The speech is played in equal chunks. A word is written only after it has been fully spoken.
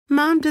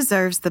Mom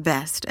deserves the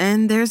best,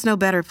 and there's no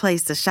better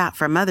place to shop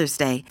for Mother's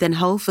Day than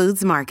Whole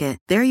Foods Market.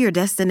 They're your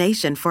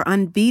destination for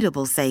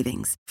unbeatable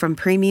savings, from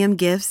premium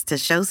gifts to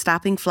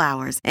show-stopping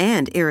flowers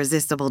and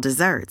irresistible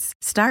desserts.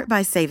 Start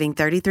by saving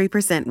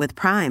 33% with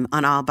Prime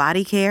on all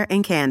body care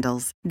and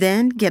candles.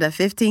 Then get a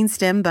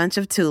 15-stem bunch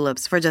of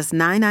tulips for just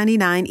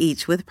 $9.99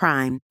 each with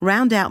Prime.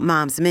 Round out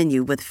Mom's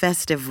menu with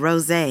festive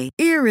rosé,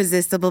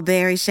 irresistible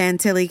berry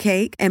chantilly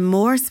cake, and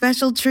more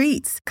special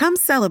treats. Come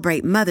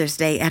celebrate Mother's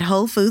Day at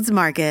Whole Foods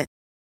Market.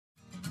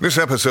 This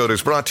episode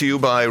is brought to you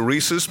by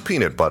Reese's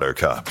Peanut Butter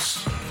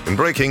Cups. In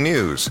breaking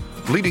news,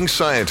 leading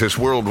scientists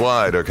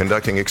worldwide are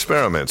conducting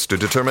experiments to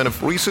determine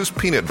if Reese's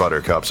Peanut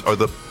Butter Cups are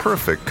the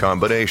perfect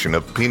combination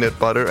of peanut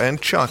butter and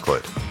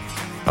chocolate.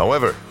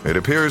 However, it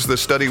appears the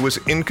study was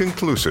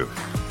inconclusive,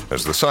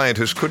 as the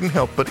scientists couldn't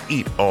help but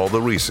eat all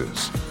the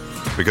Reese's.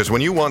 Because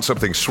when you want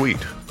something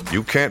sweet,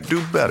 you can't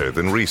do better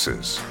than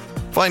Reese's.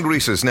 Find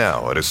Reese's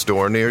now at a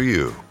store near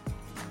you.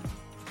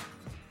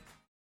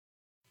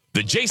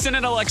 The Jason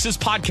and Alexis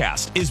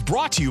podcast is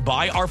brought to you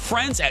by our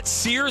friends at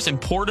Sears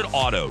Imported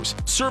Autos,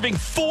 serving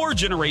 4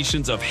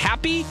 generations of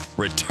happy,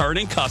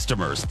 returning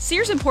customers.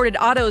 Sears Imported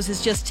Autos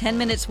is just 10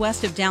 minutes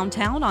west of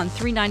downtown on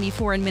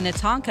 394 in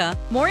Minnetonka.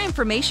 More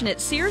information at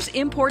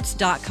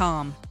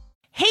SearsImports.com.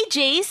 Hey,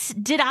 Jace,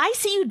 did I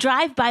see you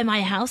drive by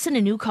my house in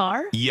a new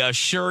car? You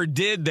sure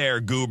did there,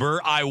 Goober.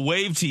 I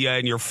waved to you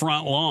in your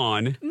front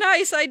lawn.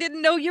 Nice. I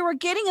didn't know you were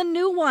getting a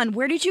new one.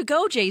 Where did you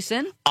go,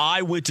 Jason?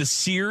 I went to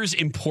Sears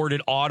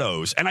Imported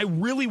Autos, and I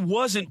really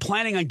wasn't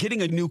planning on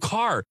getting a new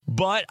car.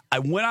 But I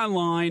went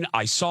online,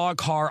 I saw a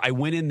car, I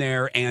went in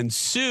there, and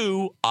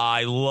Sue,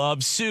 I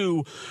love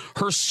Sue,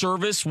 her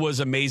service was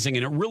amazing,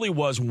 and it really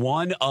was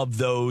one of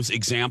those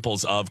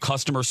examples of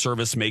customer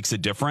service makes a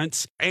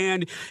difference.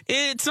 And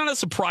it's not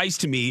a surprise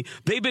to me.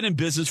 They've been in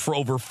business for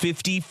over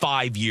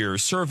 55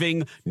 years,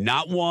 serving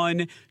not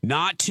 1,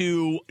 not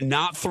 2,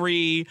 not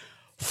 3,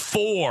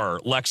 4,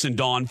 Lex and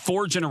Dawn,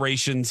 4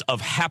 generations of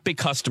happy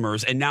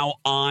customers, and now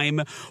I'm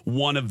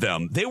one of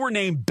them. They were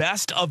named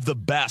Best of the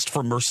Best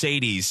for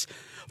Mercedes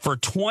for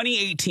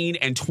 2018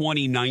 and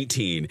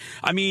 2019.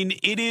 I mean,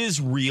 it is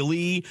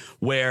really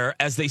where,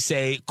 as they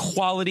say,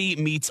 quality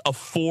meets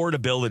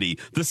affordability.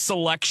 The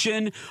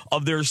selection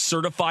of their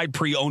certified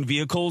pre-owned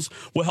vehicles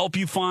will help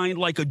you find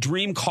like a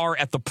dream car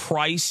at the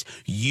price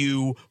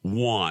you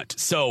want.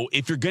 So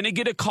if you're going to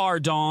get a car,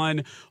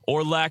 Dawn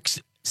or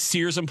Lex,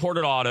 Sears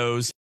Imported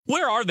Autos.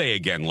 Where are they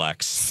again,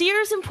 Lex?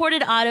 Sears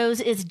Imported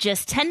Autos is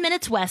just 10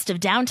 minutes west of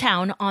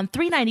downtown on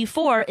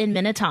 394 in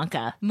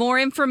Minnetonka. More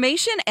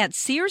information at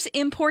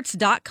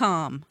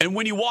SearsImports.com. And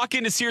when you walk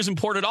into Sears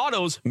Imported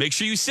Autos, make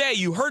sure you say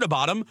you heard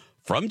about them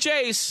from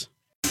Jace.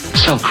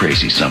 Sell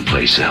crazy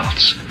someplace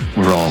else.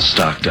 We're all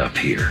stocked up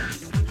here.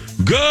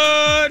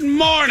 Good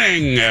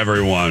morning,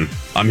 everyone.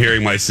 I'm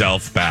hearing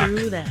myself back.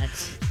 True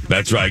that.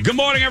 That's right. Good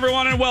morning,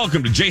 everyone, and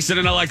welcome to Jason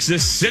and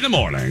Alexis in the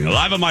Morning.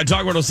 Live on My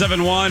Talk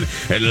 1071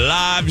 and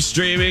live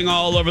streaming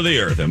all over the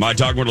earth at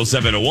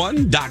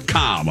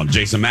MyTalk1071.com. I'm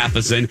Jason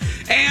Matheson,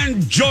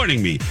 and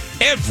joining me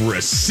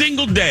every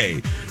single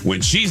day when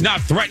she's not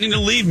threatening to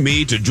leave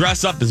me to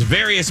dress up as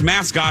various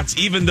mascots,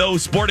 even though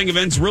sporting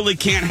events really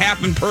can't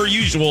happen per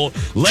usual,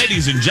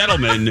 ladies and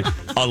gentlemen,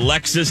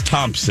 Alexis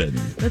Thompson.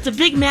 That's a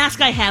big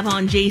mask I have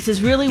on, Jace,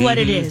 is really what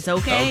it is,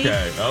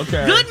 okay?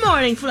 Okay. Good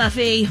morning,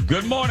 Fluffy.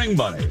 Good morning,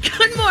 buddy.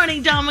 Good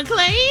morning, Don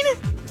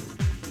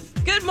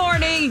McClain. Good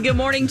morning. Good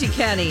morning to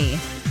Kenny.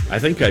 I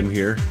think I'm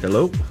here.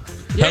 Hello?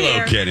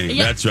 Hello, Kenny.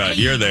 That's right.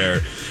 You're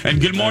there.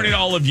 And good morning to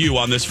all of you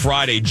on this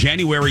Friday,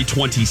 January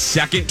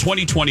 22nd,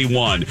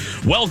 2021.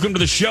 Welcome to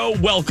the show.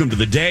 Welcome to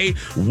the day.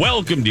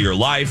 Welcome to your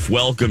life.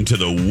 Welcome to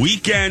the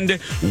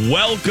weekend.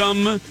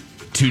 Welcome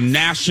to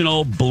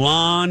National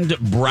Blonde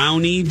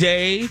Brownie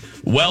Day.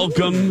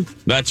 Welcome.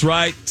 That's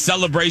right.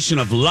 Celebration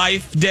of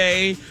Life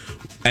Day.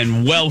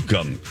 And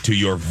welcome to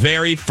your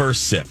very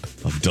first sip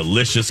of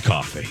delicious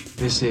coffee.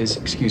 This is,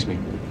 excuse me,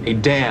 a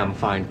damn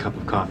fine cup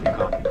of coffee.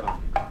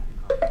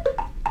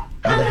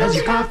 How the hell's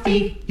your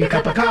coffee? Your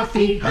cup of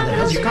coffee. How the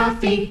hell's your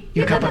coffee?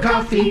 Your cup of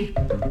coffee.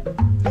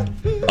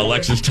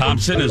 Alexis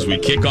Thompson, as we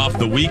kick off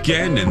the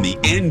weekend and the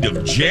end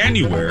of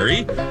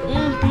January,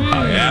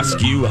 I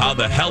ask you, how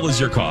the hell is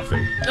your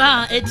coffee?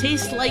 It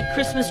tastes like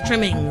Christmas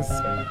trimmings.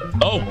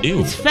 Oh,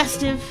 ew. It's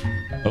festive.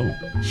 Oh.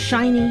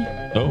 Shiny.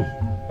 Oh.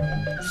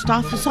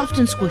 Soft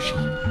and squishy.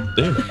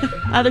 Ew.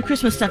 The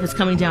Christmas stuff is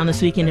coming down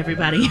this weekend,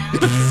 everybody.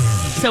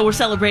 So we're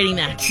celebrating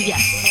that.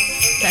 Yes.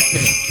 That's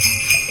it.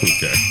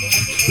 Okay.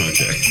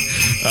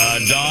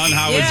 Dawn,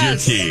 how is your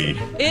tea?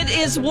 It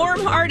is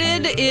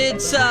warm-hearted.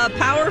 It's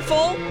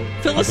powerful,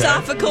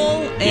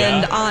 philosophical,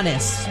 and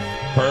honest.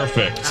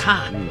 Perfect.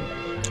 Aha.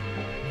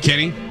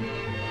 Kenny?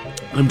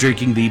 I'm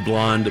drinking the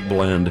Blonde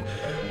Blend,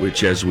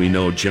 which, as we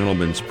know,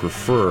 gentlemen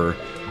prefer.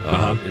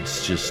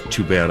 It's just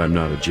too bad I'm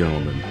not a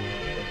gentleman.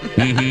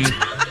 And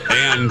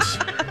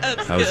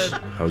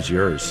how's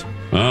yours?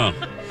 Oh.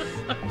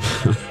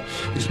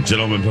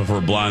 Gentlemen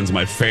Prefer Blonde's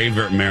my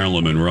favorite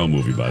Marilyn Monroe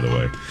movie, by the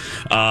way,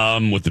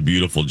 with the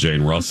beautiful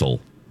Jane Russell.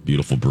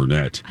 beautiful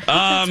brunette.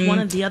 That's one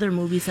of the other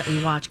movies that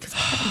we watch because I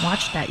haven't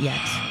watched that yet.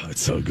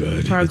 It's so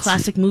good. For our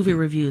classic movie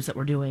reviews that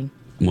we're doing.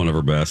 One of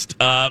our best.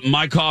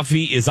 My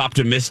coffee is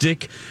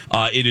optimistic.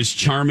 It is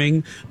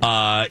charming.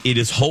 It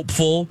is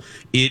hopeful.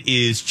 It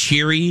is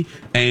cheery.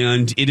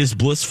 And it is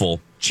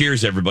blissful.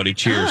 Cheers, everybody.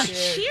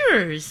 Cheers.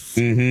 Cheers.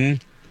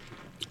 Mm-hmm.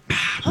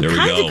 All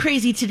kinds of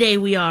crazy today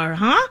we are,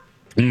 huh?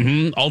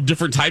 Mm-hmm. All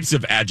different types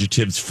of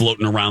adjectives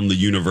floating around the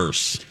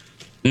universe.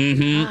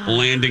 Mm-hmm.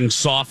 Landing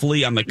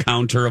softly on the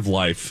counter of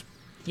life.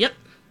 Yep.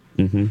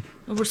 Mm-hmm.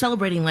 Well, we're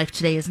celebrating life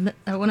today, isn't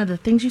that one of the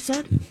things you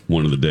said?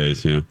 One of the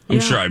days, yeah. I'm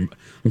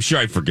sure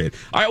I forget.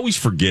 I always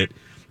forget.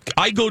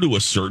 I go to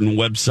a certain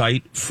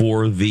website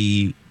for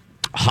the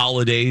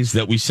holidays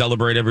that we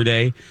celebrate every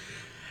day,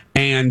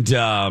 and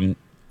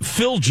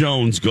Phil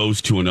Jones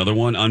goes to another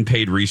one.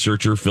 Unpaid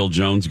researcher Phil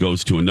Jones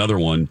goes to another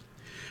one.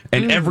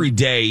 And every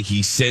day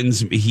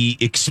he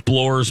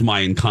explores my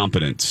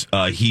incompetence.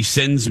 He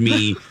sends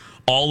me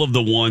all of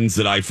the ones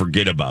that I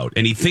forget about.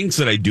 And he thinks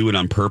that I do it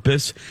on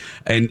purpose.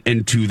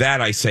 And to that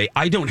I say,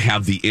 I don't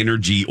have the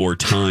energy or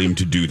time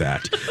to do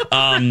that.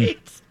 Right.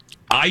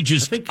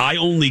 I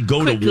only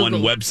go to Google. one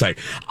website.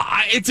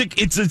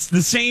 It's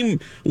the same,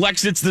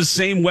 Lex. It's the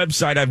same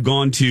website I've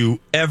gone to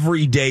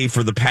every day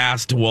for the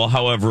past,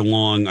 however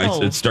long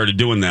I started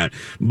doing that.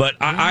 But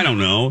I don't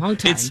know. Long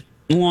time. It's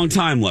a long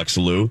time, Lex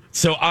Lou.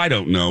 So I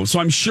don't know. So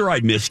I'm sure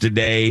I missed a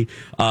day.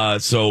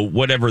 So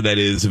whatever that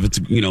is, if it's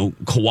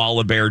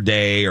koala bear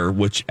day, or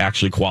which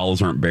actually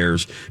koalas aren't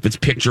bears. If it's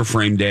picture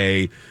frame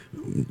day,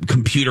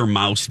 computer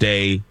mouse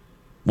day,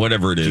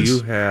 whatever it is. Do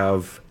you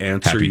have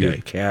answer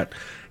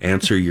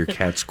your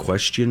cat's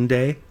question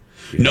day?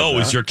 No,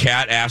 is your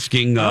cat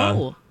asking?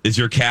 Is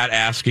your cat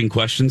asking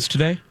questions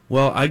today?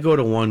 Well, I go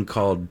to one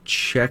called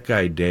Check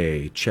a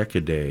Day.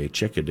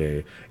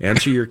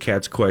 Answer your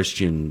cat's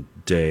question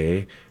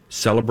day.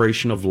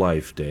 Celebration of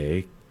Life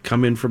day.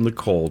 Come in from the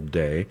cold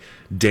day.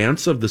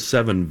 Dance of the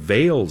Seven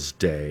Veils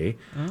day.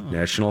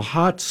 National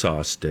Hot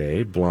Sauce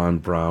day.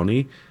 Blonde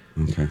Brownie.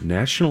 Okay.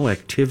 National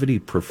Activity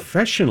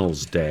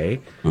Professionals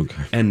Day.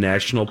 Okay. And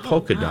National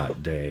Polka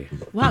Dot Day.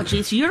 Wow,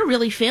 Jason, you're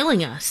really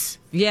failing us.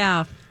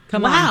 Yeah.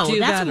 Come wow, on, do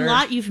that's better. a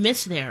lot you've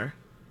missed there.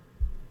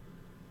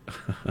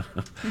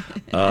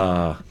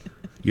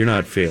 You're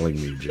not failing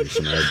me,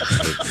 Jason.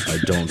 I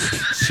don't.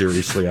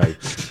 Seriously,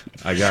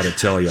 I got to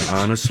tell you,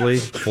 honestly,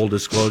 full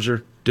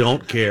disclosure,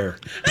 don't care.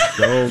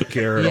 Don't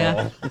care at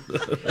all.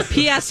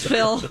 P.S.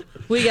 Phil,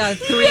 we got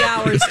 3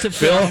 hours to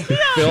fill.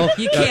 Phil,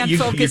 You can't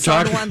focus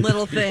on one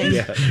little thing.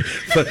 Yeah.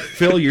 But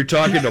Phil, you're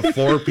talking to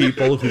 4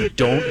 people who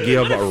don't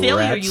give a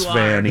rat's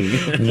fanny.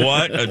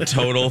 What a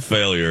total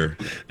failure.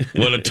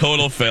 What a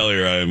total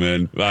failure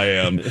I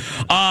am.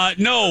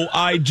 No,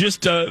 I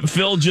just,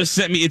 Phil just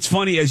sent me, it's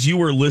funny, as you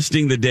were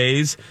listing the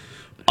days,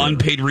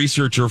 unpaid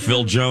researcher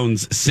Phil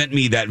Jones sent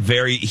me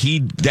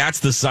that's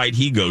the site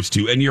he goes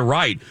to. And you're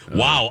right.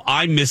 Wow,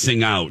 I'm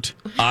missing out.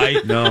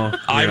 I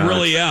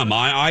really am.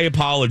 I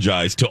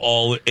apologize to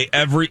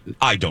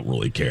I don't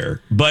really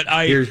care. But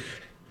here's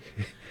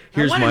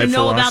I wanted my to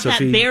know philosophy. about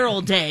that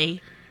barrel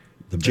day.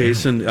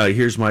 Jason,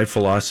 here's my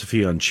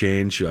philosophy on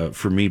change.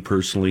 For me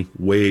personally,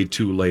 way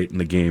too late in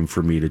the game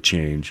for me to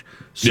change.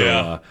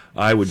 So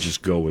I would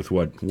just go with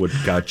what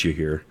got you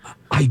here.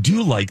 I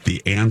do like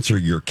the answer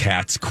your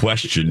cat's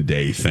question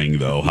day thing,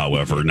 though.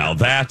 However, now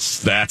that's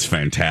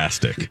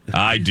fantastic.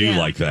 I do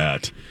like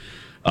that.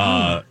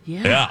 I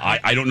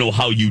don't know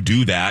how you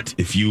do that.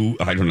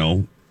 I don't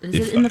know.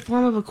 Is it in the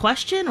form of a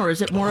question, or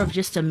is it more of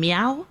just a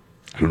meow?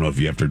 I don't know if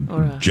you have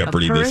to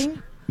Jeopardy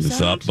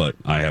this up, but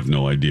I have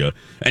no idea.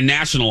 And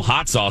National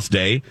Hot Sauce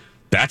Day.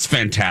 That's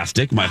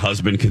fantastic. My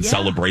husband can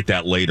celebrate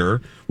that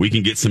later. We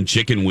can get some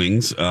chicken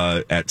wings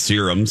at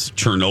Serum's,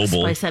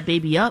 Chernobyl. Spice that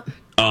baby up.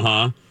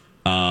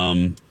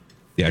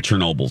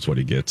 Chernobyl's what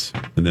he gets.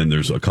 And then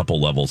there's a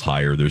couple levels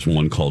higher. There's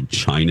one called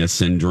China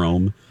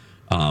Syndrome,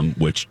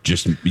 which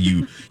just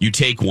you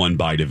take one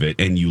bite of it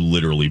and you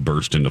literally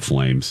burst into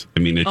flames.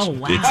 I mean, it's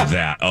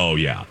that. Oh,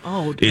 yeah.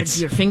 Oh, do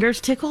your fingers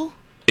tickle?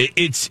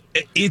 It's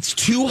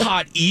too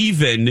hot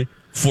even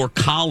for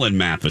Colin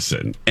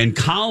Matheson. And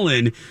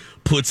Colin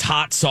puts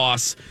hot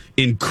sauce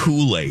in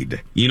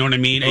Kool-Aid. You know what I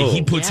mean? And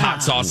he puts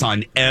hot sauce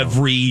on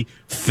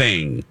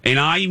everything. And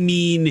I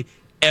mean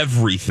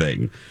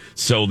everything.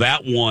 So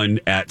that one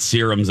at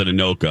Serum's at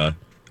Anoka,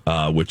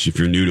 which if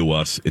you're new to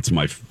us, it's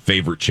my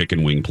favorite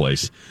chicken wing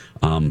place.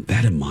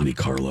 That in Monte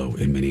Carlo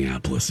in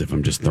Minneapolis, if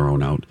I'm just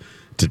throwing out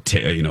to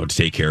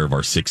take care of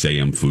our 6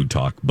 a.m. food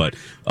talk. But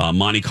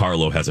Monte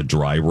Carlo has a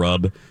dry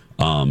rub.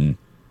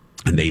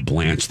 And they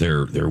blanch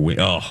their wing.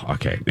 Oh,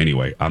 okay.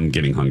 Anyway, I'm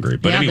getting hungry.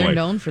 But anyway, they're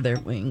known for their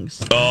wings.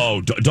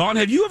 Oh, Dawn,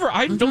 have you ever?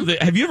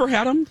 Have you ever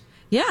had them?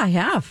 Yeah, I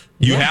have.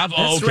 You have?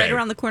 Oh, that's okay. right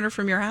around the corner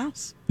from your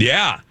house.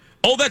 Yeah.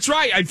 Oh, that's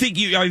right. I think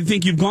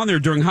you've gone there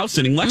during house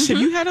sitting. Lex, have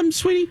you had them,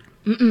 sweetie?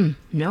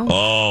 No.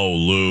 Oh,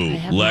 Lou,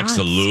 Lex,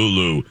 a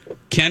Lulu.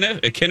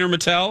 Kenneth, Kenner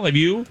Mattel, have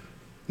you?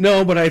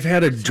 No, but I've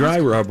had a dry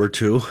rub or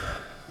two.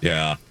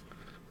 Yeah.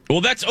 Well,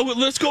 let's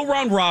go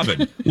round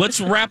robin. Let's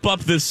wrap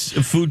up this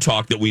food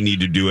talk that we need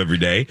to do every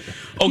day.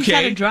 Okay. You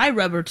got a dry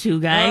rub or two,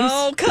 guys.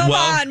 Oh, come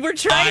on. We're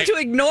trying to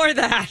ignore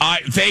that.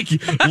 Thank you.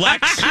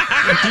 Lex,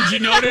 did you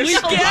notice? We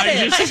get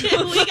it.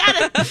 We got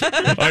it.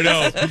 I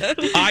know.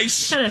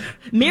 Kind of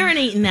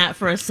marinating that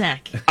for a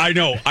sec. I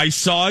know. I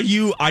saw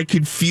you. I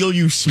could feel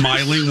you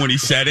smiling when he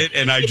said it,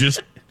 and I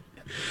just...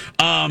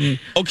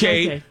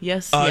 Okay.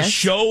 Yes.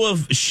 Show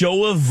of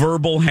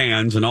verbal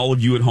hands, and all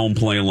of you at home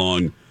play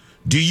along.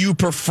 Do you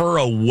prefer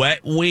a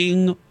wet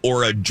wing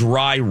or a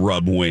dry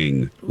rub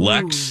wing,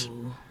 Lex?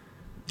 Ooh.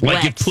 Like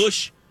Wet. you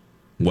push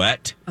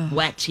wet.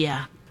 Wet,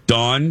 yeah.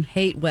 Dawn?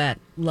 Hate wet.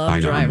 Love I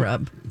know. dry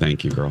rub.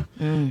 Thank you, girl.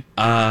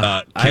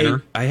 I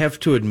have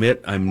to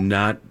admit, I'm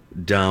not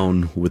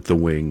down with the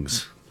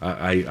wings.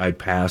 I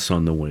pass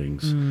on the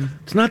wings.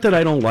 It's not that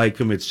I don't like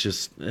them. It's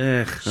just,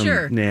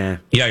 Sure. nah.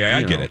 Yeah,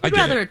 I get it. I I'd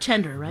get rather it. a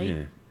tender, right?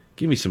 Yeah.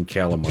 Give me some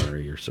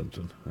calamari or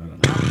something. I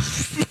don't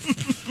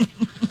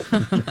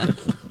know.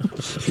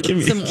 Give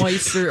me Some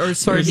oyster or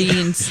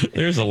sardines.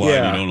 There's a line you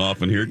don't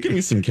often hear. Give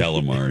me some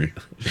calamari.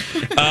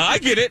 I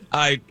get it.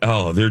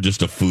 They're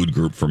just a food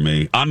group for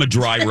me. I'm a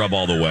dry rub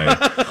all the way.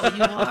 Oh,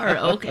 you are?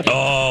 Okay.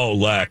 Oh,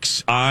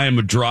 Lex, I'm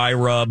a dry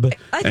rub.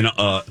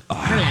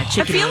 I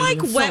feel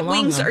like wet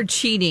wings are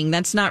cheating.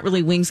 That's not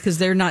really wings because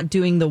they're not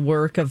doing the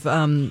work of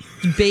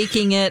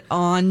baking it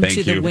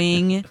onto the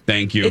wing.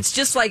 Thank you. It's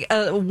just like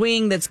a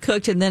wing that's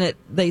cooked and then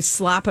they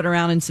slap it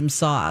around in some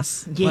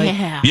sauce.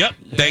 Yeah. Yep.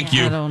 Thank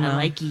you. I don't know. I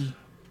like you.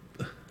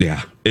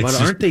 Yeah.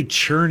 But aren't they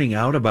churning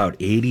out about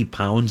 80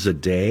 pounds a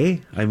day?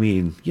 I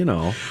mean,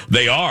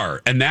 They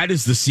are. And that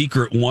is the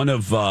secret. One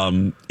of,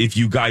 if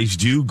you guys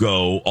do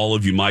go, all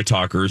of you My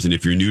Talkers, and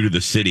if you're new to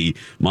the city,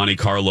 Monte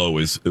Carlo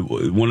is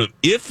one of,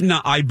 if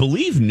not, I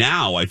believe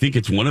now, I think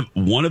it's one of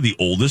the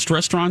oldest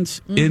restaurants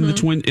in the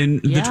Twin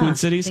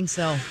Cities. I think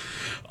so.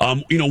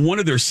 One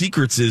of their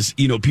secrets is,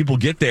 people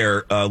get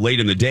there late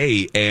in the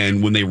day,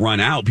 and when they run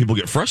out, people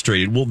get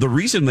frustrated. Well, the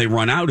reason they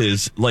run out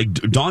is, like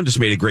Dawn just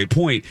made a great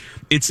point.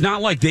 It's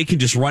not like they can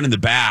just run in the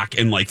back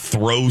and like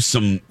throw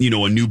some,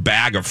 a new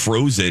bag of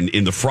frozen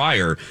in the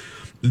fryer.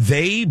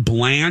 They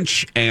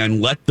blanch and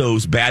let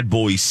those bad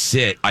boys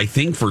sit, I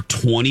think, for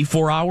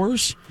 24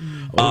 hours.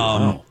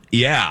 Wow.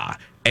 Yeah.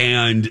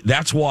 And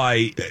that's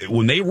why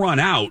when they run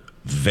out,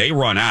 they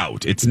run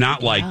out. It's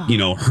not like,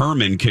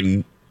 Herman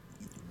can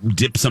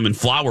dip some in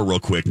flour real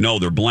quick. No,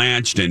 they're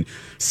blanched and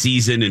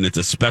seasoned, and it's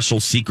a special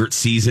secret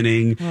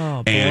seasoning.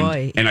 Oh, and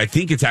boy. I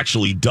think it's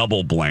actually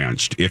double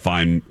blanched if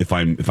I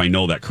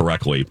know that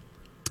correctly.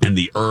 And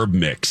the herb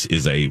mix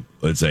is a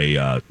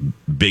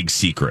big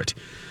secret,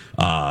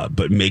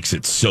 but makes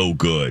it so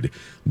good.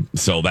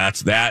 So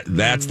that's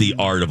the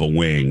art of a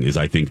wing, is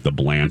I think the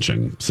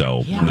blanching.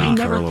 So Yeah, I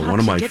never Carlo, thought one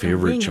of to my get the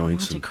favorite wing at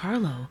joints. Monte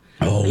Carlo.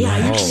 Oh, yeah,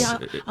 Lex.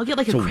 usually I'll get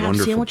like It's a a crab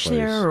wonderful sandwich place.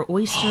 there or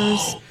oysters.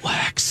 Oh,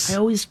 Lex. I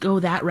always go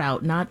that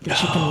route, not the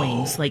chicken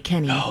wings like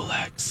Kenny. No,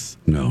 Lex.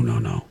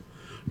 No.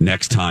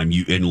 Next time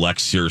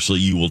Lex, seriously,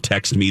 you will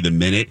text me the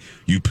minute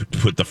you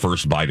put the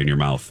first bite in your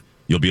mouth.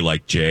 You'll be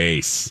like,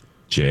 Jace,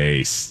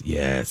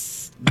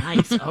 yes.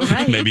 Nice. All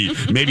right. Maybe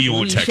you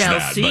won't We text shall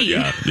that, see. but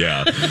yeah.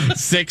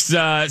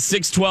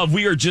 6:12.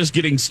 We are just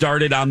getting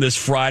started on this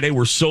Friday.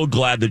 We're so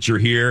glad that you're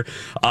here.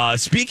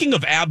 Speaking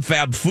of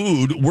ab-fab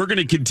food, we're going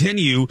to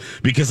continue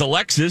because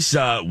Alexis,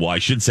 I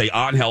should say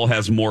Angel,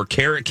 has more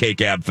carrot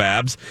cake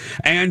ab-fabs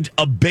and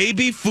a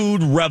baby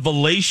food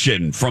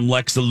revelation from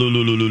Lex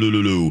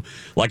Lulu.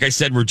 Like I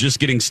said, we're just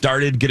getting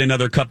started. Get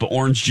another cup of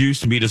orange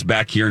juice. Meet us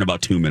back here in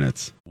about 2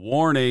 minutes.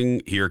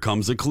 Warning, here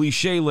comes a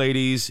cliche,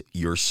 ladies.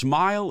 Your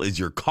smile is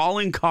your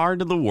calling card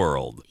to the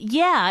world.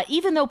 Yeah,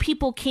 even though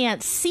people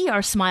can't see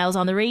our smiles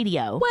on the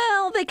radio.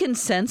 Well, they can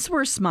sense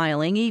we're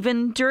smiling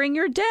even during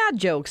your dad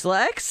jokes,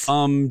 Lex.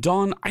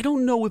 Dawn, I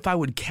don't know if I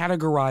would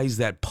categorize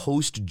that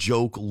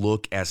post-joke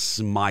look as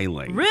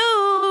smiling.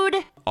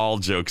 Rude! All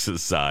jokes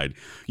aside,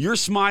 your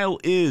smile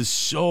is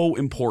so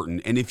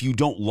important, and if you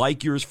don't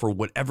like yours for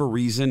whatever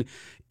reason,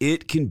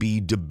 it can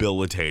be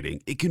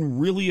debilitating. It can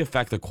really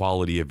affect the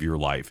quality of your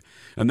life.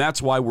 And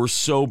that's why we're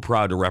so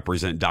proud to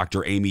represent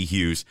Dr. Amy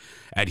Hughes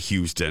at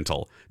Hughes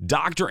Dental.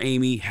 Dr.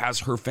 Amy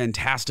has her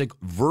fantastic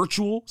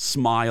virtual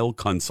smile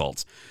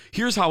consults.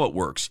 Here's how it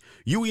works.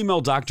 You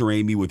email Dr.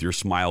 Amy with your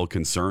smile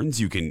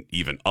concerns. You can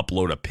even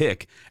upload a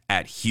pic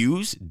at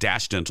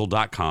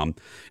hughes-dental.com,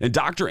 and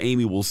Dr.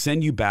 Amy will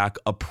send you back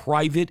a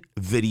private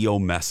video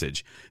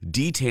message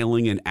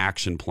detailing an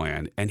action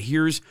plan. And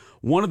here's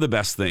one of the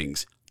best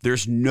things.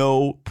 There's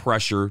no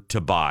pressure to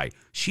buy.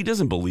 She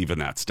doesn't believe in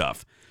that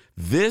stuff.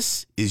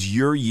 This is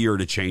your year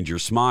to change your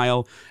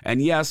smile.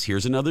 And yes,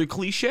 here's another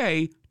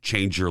cliche,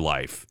 change your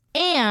life.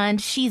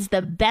 And she's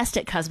the best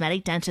at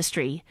cosmetic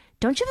dentistry.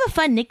 Don't you have a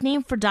fun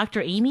nickname for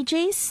Dr. Amy,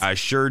 Jace? I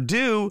sure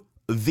do.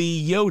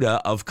 The Yoda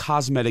of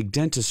cosmetic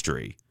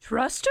dentistry.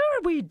 Trust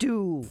her, we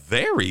do.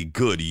 Very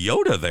good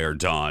Yoda there,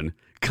 Dawn.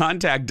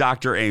 Contact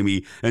Dr.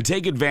 Amy and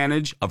take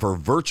advantage of her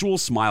virtual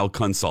smile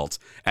consults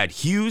at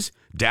Hughes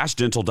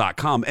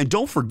hughes-dental.com. And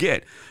don't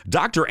forget,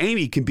 Dr.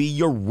 Amy can be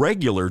your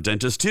regular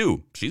dentist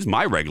too. She's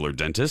my regular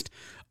dentist.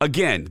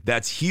 Again,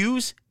 that's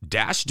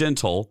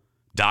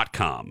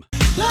hughes-dental.com.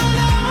 What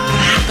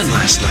happened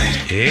last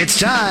night? It's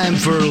time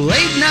for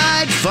Late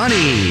Night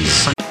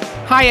Funnies.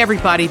 Hi,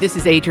 everybody. This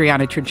is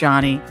Adriana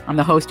Trajani. I'm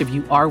the host of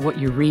You Are What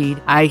You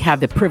Read. I have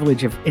the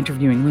privilege of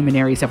interviewing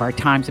luminaries of our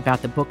times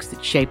about the books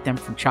that shaped them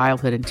from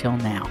childhood until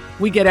now.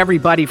 We get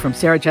everybody from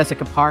Sarah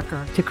Jessica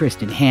Parker to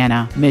Kristen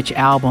Hanna, Mitch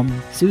Albom,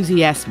 Susie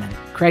Essman,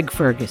 Craig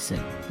Ferguson,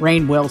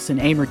 Rainn Wilson,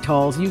 Amor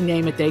Tolls, you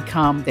name it, they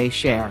come, they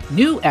share.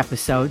 New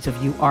episodes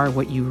of You Are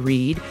What You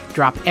Read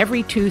drop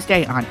every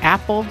Tuesday on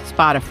Apple,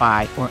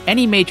 Spotify, or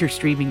any major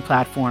streaming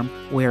platform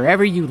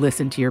wherever you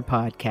listen to your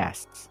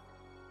podcasts.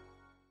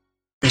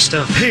 Here's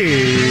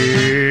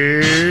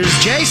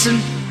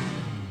Jason.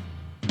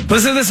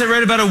 Listen to this. I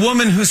read about a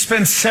woman who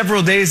spent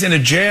several days in a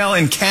jail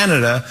in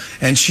Canada,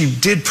 and she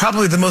did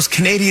probably the most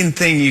Canadian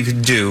thing you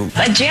could do.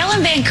 A jail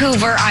in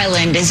Vancouver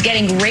Island is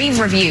getting rave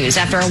reviews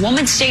after a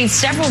woman stayed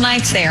several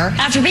nights there.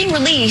 After being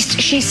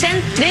released, she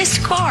sent this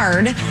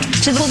card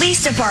to the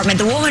police department.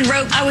 The woman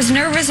wrote, "I was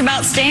nervous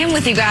about staying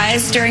with you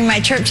guys during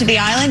my trip to the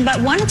island, but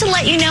wanted to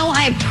let you know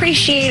I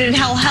appreciated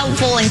how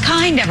helpful and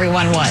kind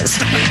everyone was."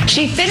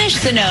 She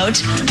finished the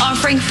note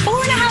offering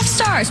 4.5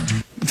 stars.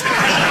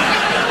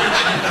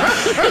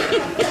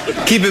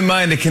 Keep in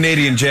mind, a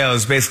Canadian jail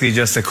is basically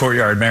just a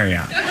Courtyard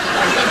Marriott.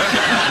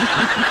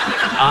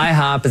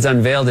 IHOP has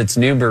unveiled its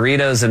new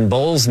burritos and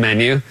bowls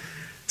menu.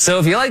 So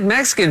if you like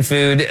Mexican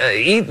food,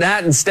 eat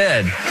that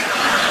instead.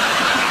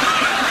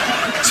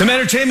 Some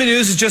entertainment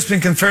news has just been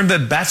confirmed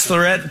that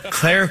Bachelorette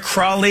Claire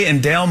Crawley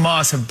and Dale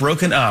Moss have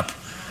broken up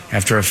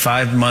after a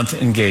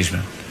 5-month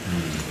engagement.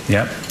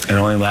 Yep, it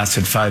only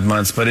lasted 5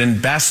 months, but in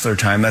Bachelor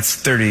time, that's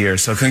 30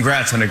 years. So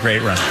congrats on a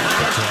great run.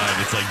 That's right.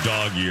 It's like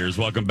dog years.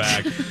 Welcome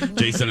back,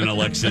 Jason and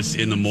Alexis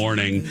in the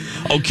morning.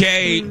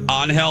 Okay,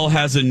 Angel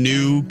has a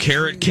new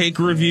carrot cake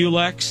review,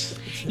 Lex.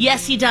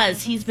 Yes, he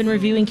does. He's been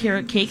reviewing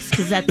carrot cakes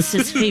because that's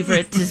his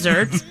favorite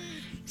dessert.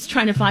 He's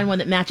trying to find one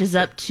that matches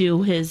up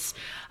to his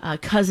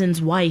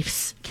cousin's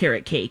wife's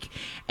carrot cake,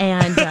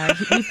 and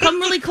we've come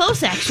really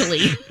close,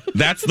 actually.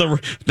 That's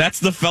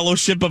the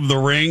Fellowship of the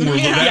Ring.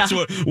 That's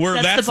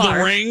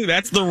the ring.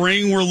 That's the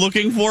ring we're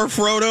looking for,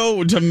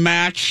 Frodo, to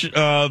match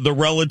the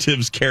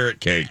relative's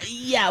carrot cake.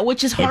 Yeah,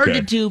 which is hard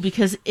to do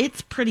because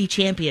it's pretty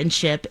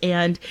championship,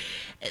 and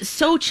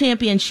so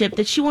championship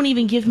that she won't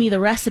even give me the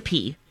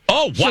recipe.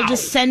 Oh, wow. She'll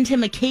just send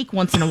him a cake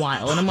once in a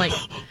while, and I'm like,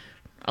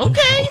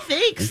 okay,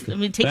 thanks. I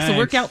mean, it takes the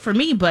work out for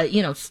me, but,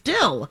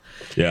 still.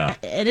 Yeah.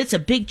 And it's a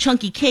big,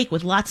 chunky cake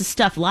with lots of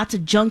stuff, lots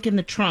of junk in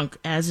the trunk,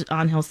 as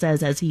Angel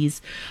says, as he's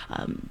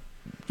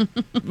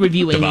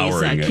reviewing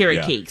these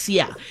carrot cakes.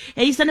 Yeah.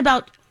 And he's done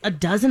about a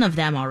dozen of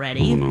them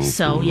already.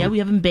 We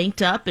have them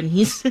banked up,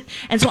 and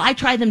so I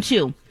tried them,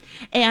 too.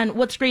 And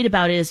what's great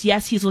about it is,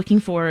 yes, he's looking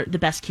for the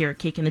best carrot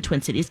cake in the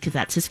Twin Cities because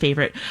that's his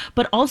favorite.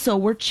 But also,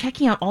 we're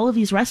checking out all of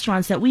these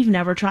restaurants that we've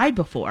never tried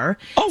before.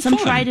 Some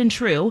fun. Tried and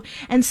true.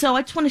 And so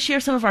I just want to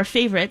share some of our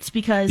favorites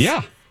because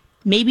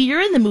maybe you're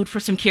in the mood for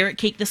some carrot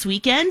cake this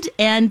weekend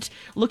and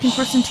looking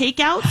for some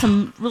takeout,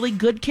 some really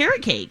good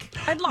carrot cake.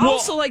 I'd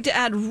also like to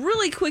add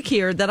really quick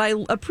here that I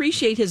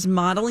appreciate his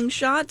modeling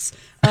shots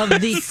of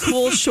the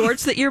cool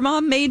shorts that your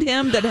mom made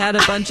him that had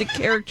a bunch of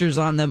characters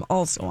on them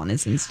also on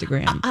his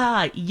Instagram.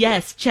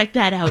 Yes, check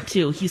that out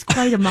too. He's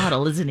quite a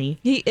model, isn't he?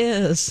 He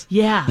is.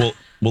 Yeah. Well,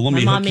 let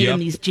me My mom hook you made up. him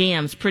these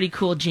jams, pretty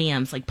cool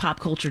jams, like pop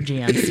culture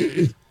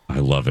jams. I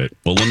love it.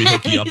 Well, let me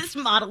hook you up. He's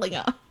modeling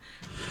up.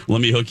 Let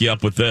me hook you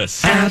up with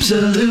this.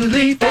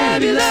 Absolutely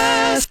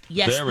fabulous.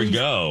 Yes, there we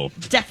go.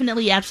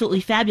 Definitely absolutely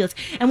fabulous.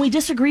 And we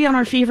disagree on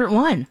our favorite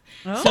one.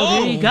 So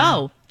there you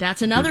go.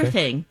 That's another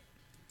thing.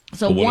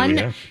 So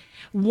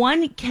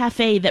one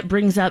cafe that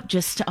brings up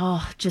just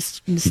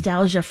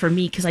nostalgia for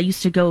me, because I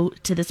used to go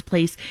to this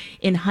place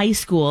in high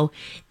school,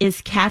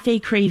 is Cafe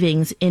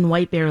Cravings in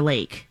White Bear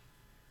Lake.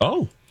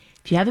 Oh.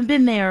 If you haven't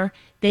been there,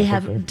 they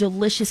have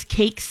delicious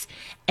cakes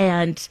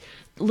and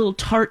little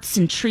tarts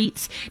and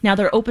treats. Now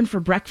they're open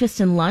for breakfast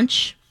and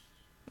lunch,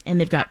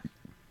 and they've got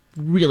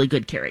really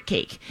good carrot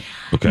cake.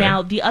 Okay.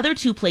 Now the other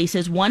two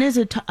places, one is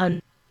a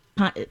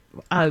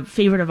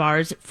favorite of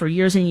ours for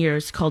years and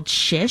years called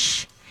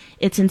Shish.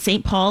 It's in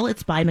St. Paul.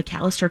 It's by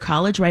Macalester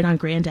College right on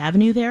Grand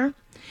Avenue there.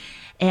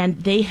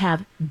 And they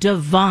have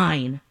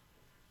divine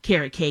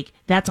carrot cake.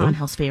 That's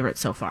Angel's favorite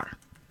so far.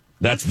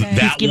 That's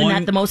He's given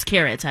that the most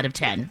carrots out of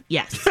 10.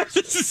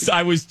 Yes.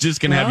 I was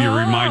just going to have you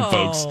remind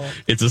folks,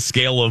 it's a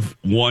scale of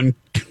one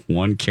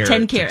carrot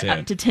 10 carrots,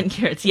 up to 10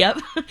 carrots. Yep.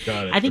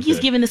 Got it. I think he's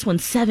given this one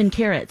 7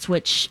 carrots,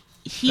 which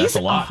he's a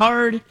lot.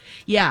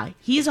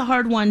 He's a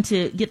hard one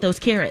to get those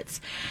carrots.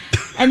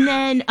 And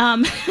then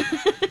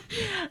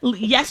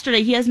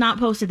yesterday, he has not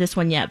posted this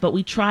one yet, but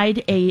we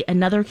tried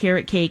another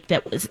carrot cake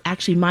that was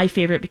actually my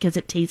favorite because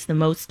it tastes the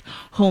most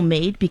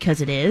homemade,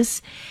 because it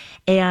is.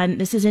 And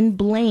this is in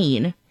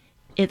Blaine.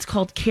 It's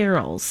called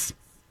Carol's.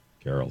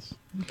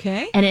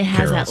 Okay. And it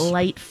has that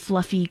light,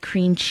 fluffy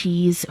cream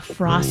cheese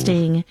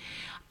frosting. Ooh.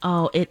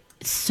 Oh,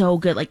 so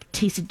good. Like,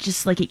 tasted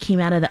just like it came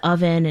out of the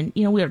oven. And,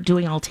 we were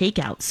doing all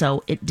takeout,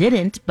 so it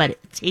didn't, but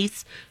it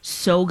tastes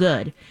so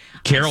good.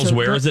 Carol's,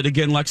 where is it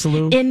again,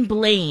 Lexaloo? In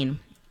Blaine.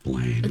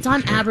 Blaine. It's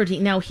on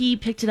Aberdeen. Now, he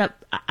picked it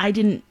up. I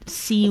didn't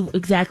see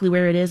exactly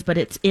where it is, but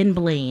it's in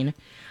Blaine.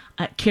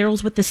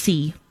 Carol's with the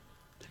C.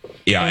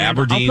 Yeah, And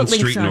Aberdeen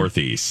Street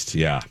Northeast.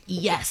 Yeah.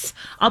 Yes.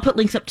 I'll put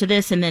links up to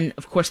this, and then,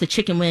 of course, the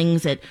chicken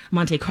wings at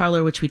Monte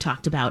Carlo, which we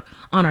talked about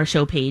on our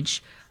show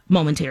page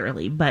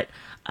momentarily. But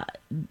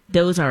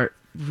those are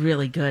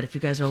really good if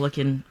you guys are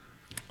looking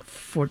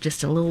for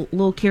just a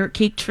little carrot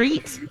cake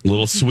treat.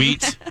 Little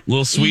sweet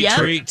Yep.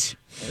 treat.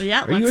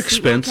 Yeah. Are you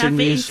expensing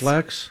these,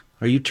 Lex?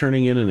 Are you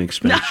turning in an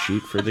expense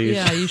sheet for these?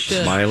 Yeah, you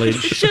should. Mileage?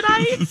 Should I?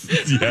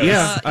 Yes.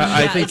 Yeah,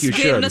 I think you It's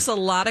given should. us a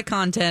lot of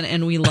content,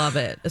 and we love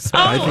it.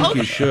 I think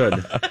you should.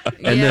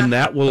 And then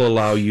that will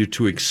allow you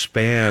to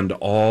expand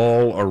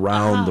all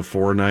around the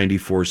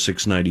 494,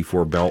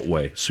 694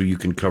 Beltway, so you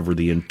can cover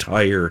the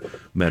entire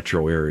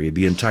metro area,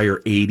 the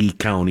entire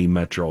 80-county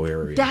metro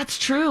area. That's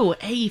true.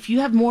 Hey, if you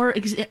have more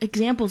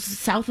examples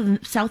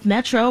South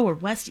Metro or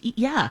West,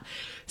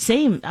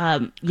 same.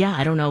 I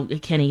don't know,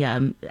 Kenny.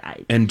 And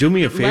do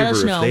me a favor, let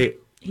us know.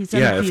 if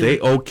they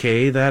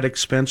okay that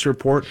expense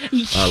report,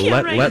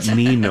 let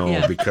me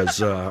know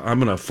because I'm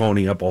gonna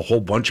phony up a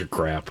whole bunch of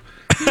crap.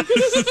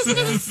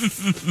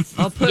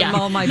 I'll put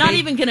all my not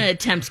even gonna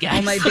attempt, guys.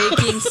 all my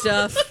baking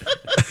stuff.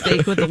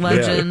 Bake with the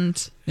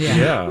legend.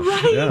 Yeah.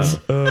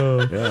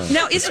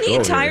 Now, isn't he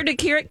tired of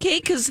carrot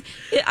cake? Because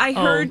I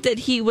heard that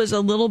he was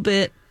a little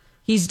bit.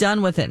 He's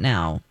done with it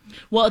now.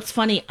 Well, it's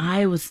funny.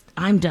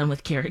 I'm done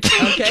with carrot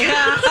cake. Okay.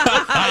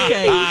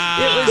 Okay.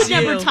 It was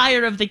never you.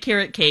 tired of the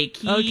carrot cake.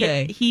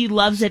 He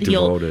loves it.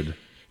 Devoted.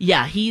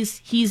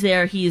 He's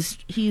there.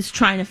 He's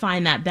trying to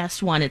find that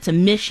best one. It's a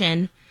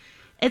mission.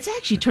 It's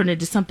actually turned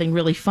into something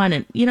really fun,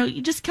 and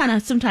you just kind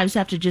of sometimes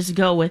have to just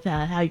go with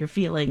how you're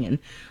feeling, and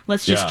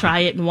let's just try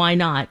it, and why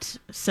not?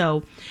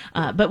 So,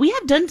 but we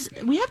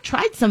have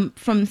tried some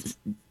from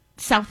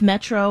South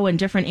Metro and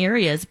different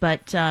areas,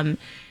 but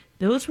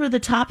those were the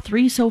top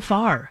 3 so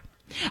far.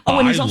 Oh,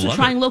 and he's also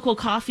trying local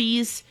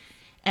coffees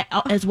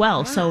as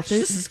well. So if you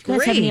guys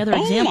have any other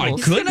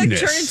examples, he's going to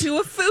turn into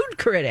a food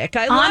critic.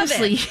 I love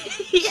honestly,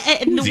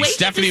 and the way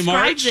Stephanie he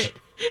describes March? it,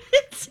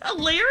 it's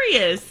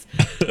hilarious.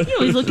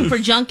 He's looking for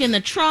junk in the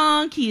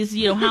trunk. He's,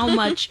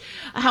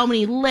 how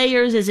many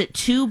layers? Is it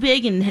too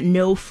big and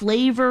no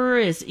flavor?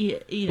 What's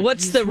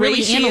the really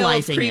ratio of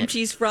analyzing cream it.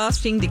 cheese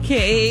frosting to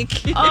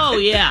cake? Oh,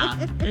 yeah.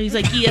 And he's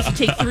like, he has to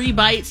take 3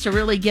 bites to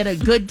really get a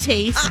good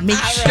taste and make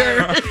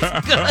sure it's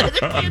good.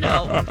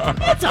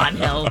 It's on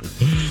hell.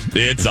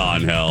 It's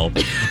on hell.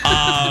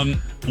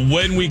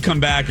 When we come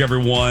back,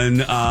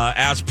 everyone,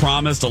 as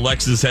promised,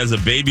 Alexis has a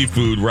baby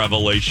food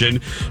revelation.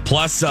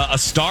 Plus, a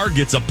star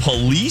gets a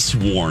police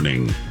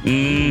warning.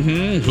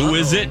 Who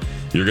is it?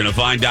 You're going to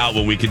find out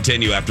when we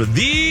continue after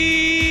these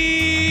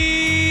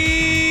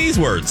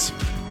words.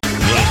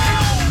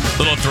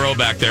 Little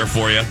throwback there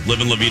for you.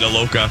 Living La Vida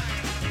Loca.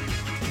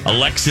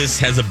 Alexis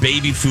has a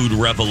baby food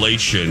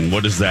revelation.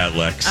 What is that,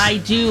 Lex? I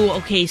do.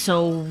 Okay,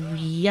 so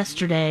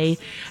yesterday,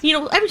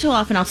 every so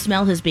often I'll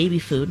smell his baby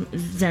food,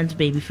 Zen's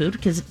baby food,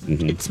 because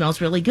it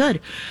smells really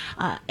good.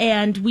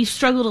 And we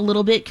struggled a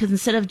little bit because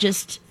instead of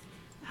just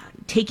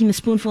taking the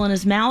spoonful in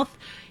his mouth,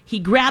 he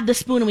grabbed the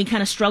spoon and we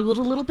kind of struggled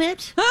a little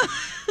bit.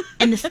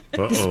 And the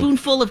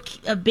spoonful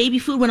of baby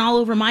food went all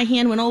over my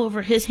hand, went all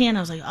over his hand.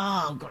 I was like,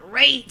 oh,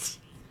 great.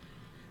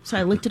 So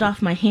I licked it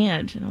off my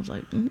hand and I was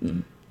like,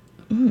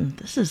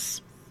 this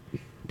is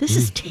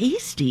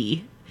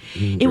tasty.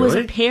 It was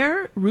a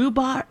pear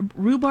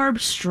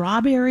rhubarb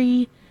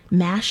strawberry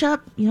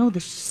mashup.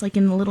 This just like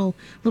in a little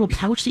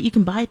pouch that you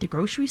can buy at the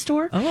grocery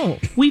store. Oh,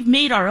 we've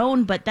made our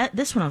own, but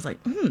this one I was like,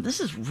 this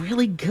is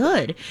really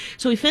good.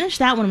 So we finished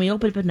that one and we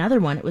opened up another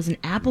one. It was an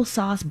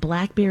applesauce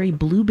blackberry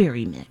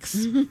blueberry mix.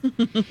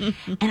 And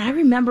I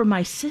remember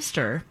my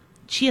sister.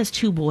 She has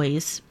 2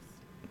 boys.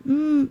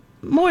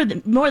 More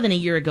than a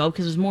year ago,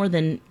 because it was more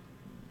than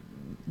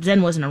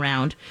Zen wasn't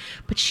around,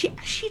 but she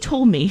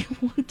told me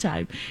one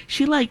time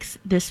she likes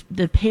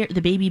the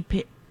baby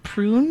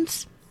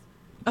prunes,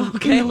 in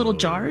the little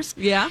jars.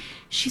 Yeah,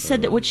 she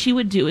said that what she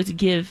would do is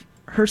give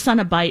her son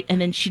a bite, and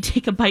then she'd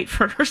take a bite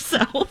for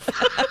herself.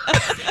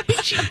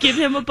 She'd give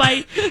him a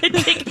bite and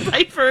take a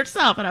bite for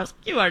herself, and I was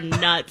like, "You are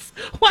nuts!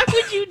 Why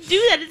would you do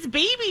that? It's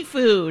baby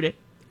food."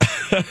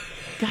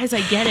 Guys,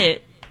 I get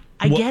it.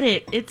 I get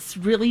it. It's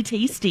really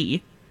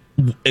tasty.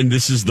 And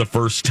this is the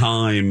first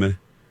time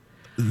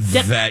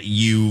that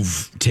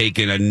you've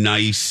taken a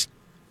nice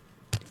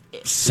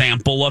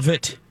sample of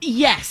it?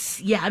 Yes.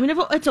 Yeah. I mean,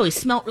 it's always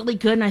smelled really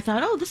good, and I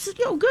thought, oh, this is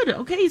good.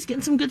 Okay, he's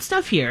getting some good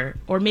stuff here.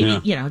 Or maybe,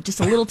 just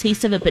a little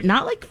taste of it, but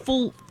not like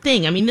full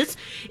thing. I mean,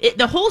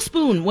 the whole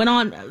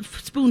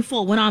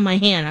spoonful went on my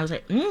hand. I was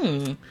like,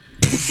 yum.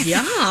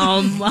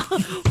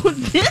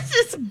 This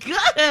is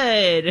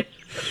good.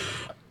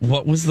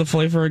 What was the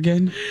flavor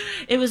again?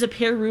 It was a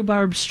pear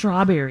rhubarb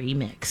strawberry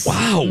mix.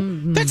 Wow.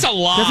 That's a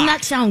lot. Doesn't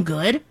that sound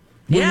good?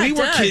 When we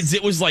were kids,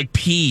 it was like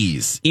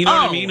peas. You know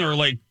what I mean? Or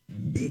like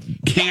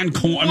canned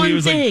corn. I mean, it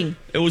was thing.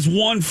 it was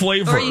one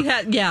flavor. Or you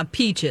had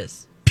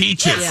peaches.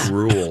 Peaches.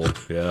 Cruel.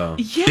 Yeah.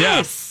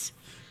 Yes.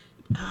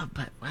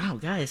 But wow,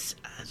 guys,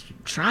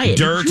 try it.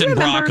 Dirt Do you and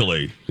remember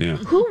broccoli. Yeah.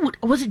 Who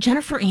was it?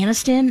 Jennifer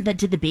Aniston that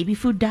did the baby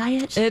food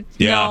diet?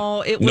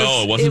 No, it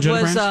wasn't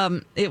Jennifer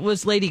Aniston? it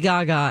was Lady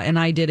Gaga, and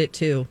I did it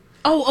too.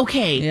 Oh,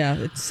 okay. Yeah,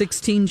 it's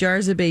 16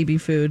 jars of baby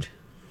food.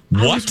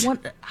 What?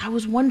 I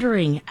was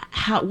wondering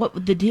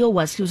what the deal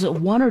was. Was it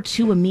 1 or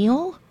 2 a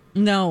meal?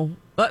 No.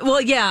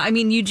 Well, yeah. I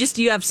mean,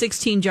 you have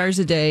 16 jars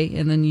a day,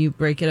 and then you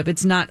break it up.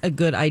 It's not a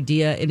good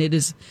idea, and it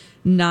is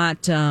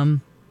not.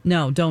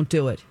 No, don't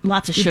do it.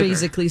 Lots of You're sugar.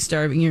 basically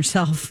starving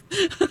yourself.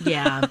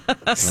 Yeah.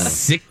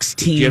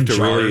 16 You have to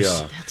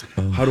jars.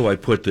 really, how do I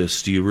put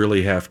this? Do you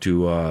really have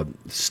to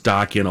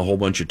stock in a whole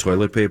bunch of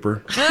toilet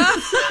paper? No,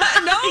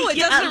 it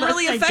doesn't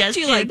really affect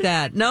you digestion. like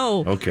that.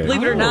 No. Okay.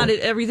 Believe it or not, Oh.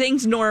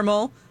 everything's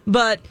normal,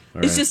 but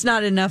All it's right. just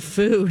not enough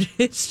food.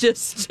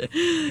 It's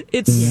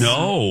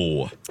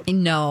No.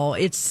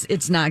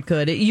 it's not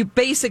good. You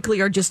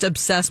basically are just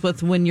obsessed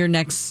with when your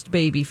next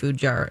baby food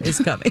jar is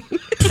coming.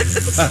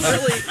 It's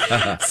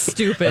really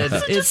stupid.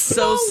 It's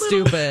so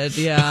stupid.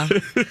 Yeah.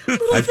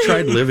 I've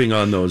tried living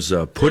on those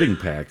pudding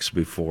packs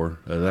before.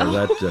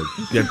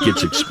 That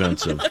gets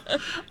expensive.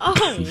 Oh,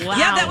 wow.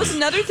 Yeah, that was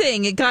another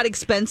thing. It got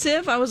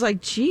expensive. I was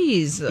like,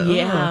 geez.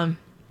 Yeah.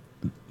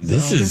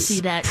 This I can is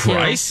see that, too.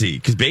 pricey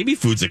because baby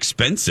food's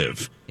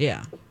expensive.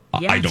 Yeah.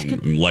 Yeah, I it's don't,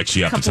 good. Lex,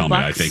 you have to tell Couple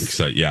me, I bucks. think.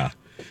 So, yeah.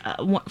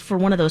 For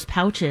one of those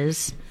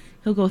pouches,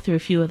 he'll go through a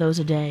few of those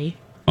a day.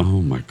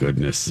 Oh, my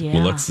goodness. Yeah.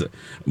 Well, let's,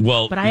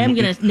 But I am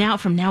going to,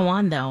 from now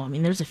on, though, I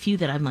mean, there's a few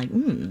that I'm like,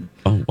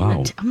 Oh,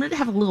 wow. I'm going to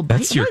have a little bite.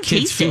 That's I'm your gonna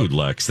kid's taste food, it.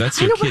 Lex.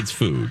 That's I your know, kid's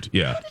food.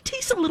 Yeah.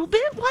 Taste a little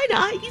bit. Why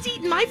not? He's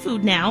eating my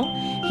food now.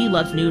 He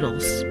loves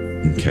noodles.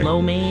 Okay.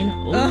 Lo mein,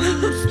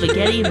 ooh,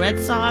 spaghetti and red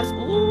sauce.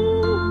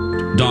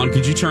 Ooh. Dawn,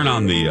 could you turn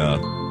on the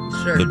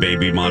Sure. the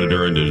baby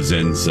monitor into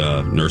Zen's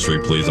nursery,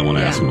 please? I want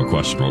to ask him a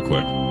question real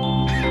quick.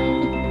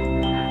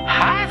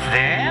 Hi,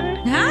 Zen.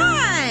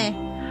 Hi.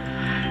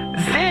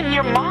 Zen,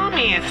 your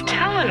mommy is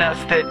telling us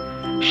that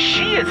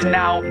she is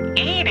now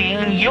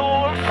eating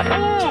your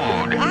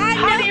food.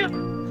 How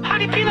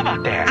do you feel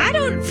about that? I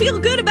don't feel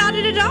good about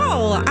it at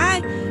all.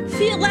 I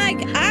feel like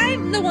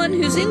I'm the one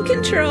who's in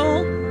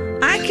control.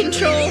 I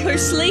control her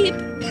sleep.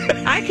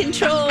 I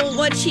control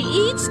what she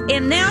eats,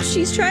 and now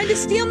she's trying to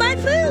steal my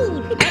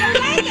food. I don't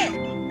like it.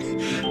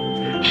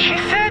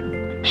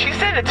 She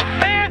said it's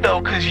fair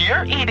though, because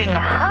you're eating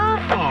her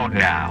food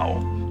now.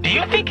 Do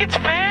you think it's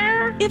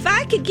fair? If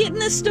I could get in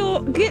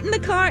the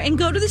car and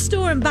go to the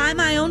store and buy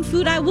my own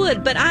food, I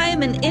would. But I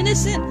am an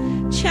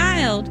innocent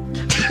child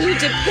who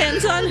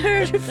depends on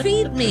her to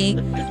feed me.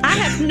 I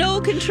have no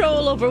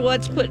control over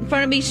what's put in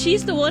front of me.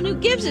 She's the one who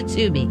gives it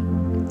to me.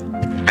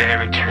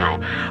 Very true.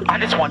 I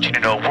just want you to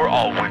know we're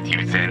all with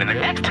you, Zen. And the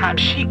next time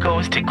she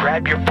goes to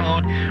grab your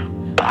food,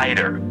 bite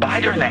her in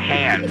the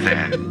hand,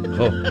 Zen.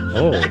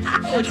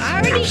 I'm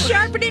already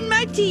sharpening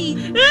my teeth.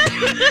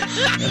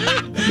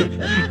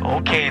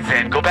 Okay,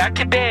 Zen, go back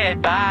to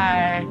bed.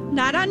 Bye.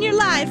 Not on your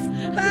life.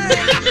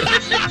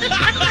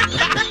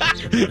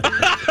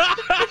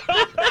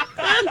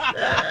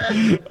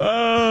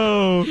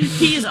 Oh.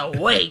 He's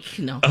awake.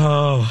 No.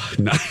 Oh,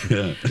 not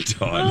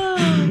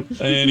Dawn.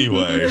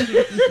 Anyway. The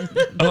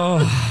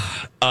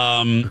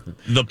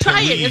Try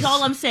police. it is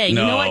all I'm saying.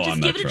 No, You know what? Just I'm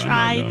give not it a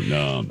trying. try.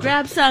 No.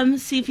 Grab some,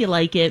 see if you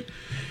like it.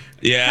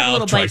 Yeah, Have a I'll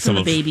little try bite some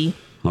from the of baby.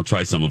 I'll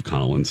try some of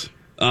Colin's.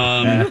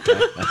 That's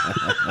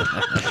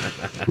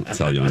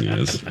how young he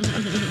is.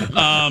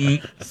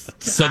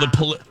 So the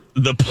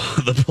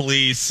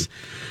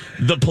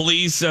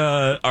police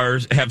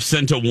have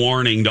sent a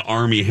warning to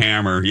Army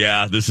Hammer.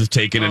 Yeah, this is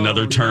taking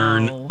another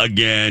turn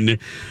again.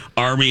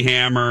 Army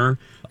Hammer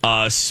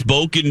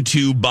spoken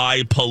to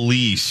by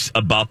police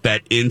about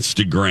that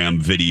Instagram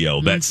video,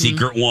 that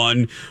secret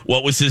one.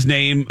 What was his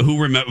name? Who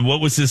remember?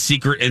 What was his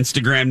secret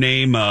Instagram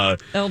name? El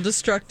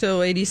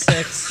Destructo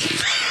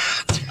 86.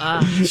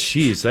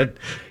 Jeez, that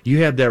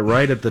you had that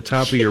right at the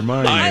top of your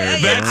mind. I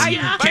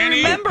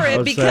remember it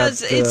How's because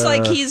that, it's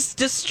like he's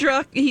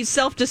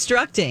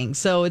self-destructing.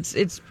 So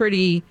it's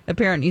pretty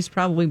apparent he's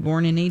probably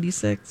born in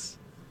 86.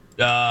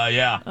 Yeah.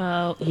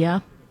 Yeah.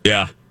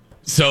 Yeah.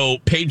 So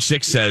Page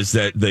 6 says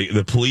that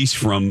the police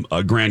from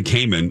Grand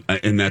Cayman,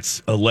 and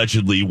that's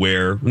allegedly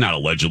not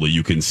allegedly,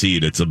 you can see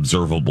it, it's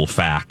observable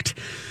fact.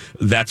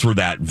 That's where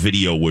that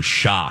video was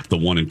shot, the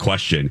one in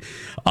question.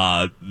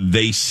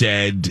 They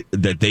said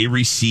that they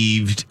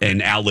received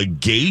an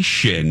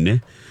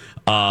allegation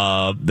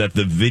that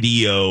the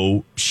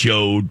video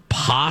showed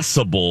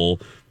possible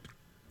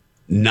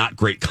not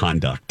great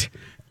conduct.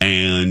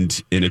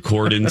 And in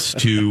accordance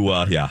to,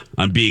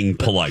 I'm being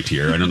polite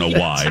here. I don't know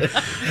why.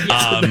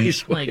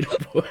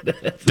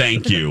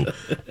 Thank you.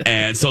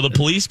 And so the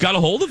police got a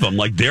hold of him.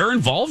 Like, they're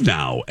involved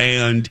now.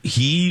 And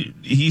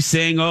he's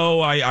saying,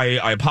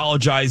 I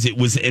apologize. It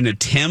was an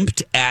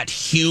attempt at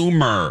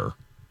humor.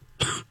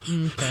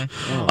 Okay.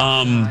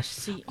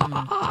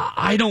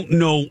 I don't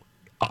know.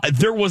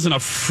 There wasn't a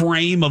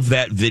frame of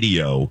that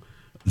video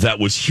that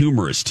was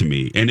humorous to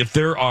me. And if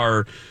there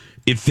are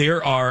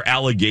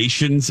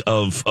allegations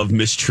of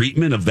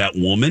mistreatment of that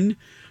woman,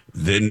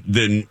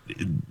 then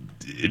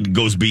it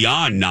goes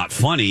beyond not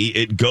funny.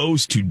 It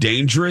goes to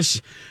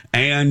dangerous,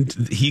 and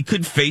he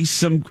could face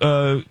some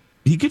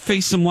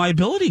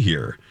liability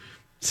here.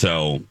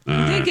 So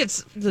I think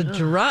it's the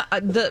drug.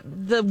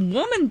 The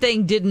woman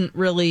thing didn't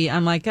really.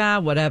 I'm like,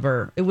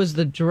 whatever. It was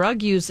the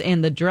drug use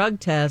and the drug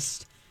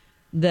test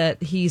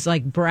that he's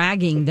like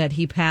bragging that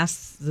he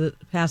passed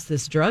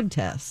this drug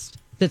test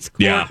that's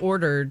court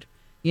ordered.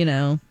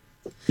 Yeah.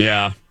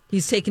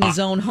 He's taking his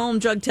own home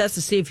drug test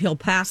to see if he'll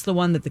pass the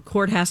one that the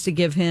court has to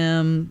give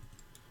him.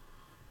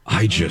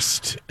 I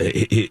just...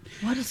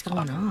 what is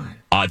going on?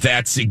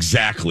 That's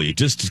exactly. It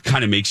just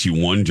kind of makes you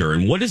wonder.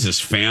 And what is his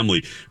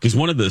family? Because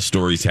one of the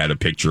stories had a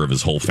picture of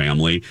his whole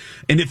family.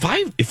 And if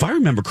I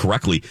remember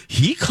correctly,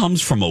 he comes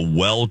from a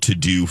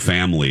well-to-do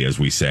family, as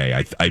we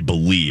say, I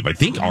believe. I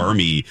think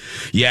Army...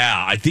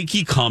 Yeah, I think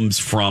he comes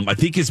from... I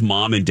think his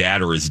mom and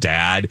dad or his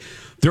dad...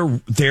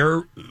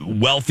 They're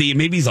wealthy.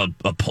 Maybe he's a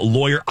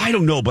lawyer. I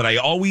don't know, but I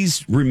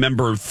always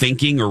remember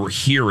thinking or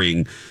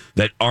hearing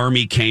that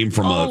Army came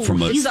from a.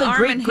 He's the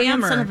Armand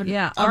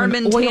Hammer.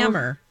 Armand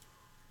Hammer.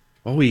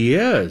 Oh, he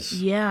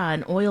is. Yeah,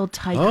 an oil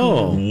tycoon.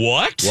 Oh,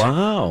 what?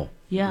 Wow.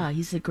 Yeah,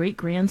 he's a great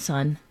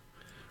grandson.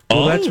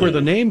 Well, that's where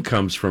the name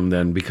comes from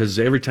then, because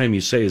every time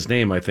you say his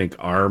name, I think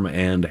Arm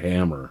and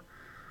Hammer.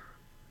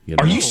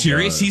 Are you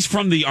serious? He's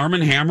from the Arm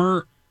and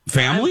Hammer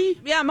family?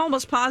 I'm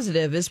almost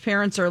positive. His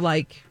parents are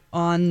like. They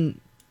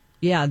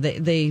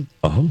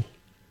and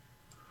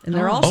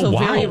they're also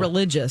very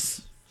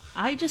religious.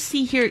 I just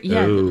see here,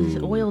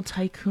 the oil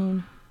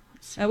tycoon.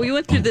 We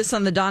went through this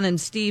on the Don and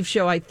Steve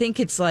show. I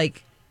think it's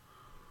like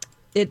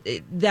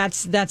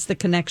that's the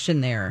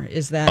connection there.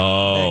 Is that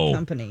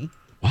company?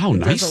 Wow,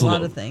 nice. Does a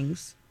lot of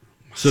things.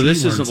 So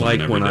this isn't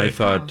like when I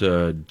thought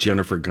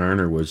Jennifer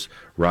Garner was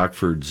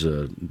Rockford's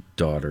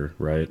daughter,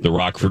 right? The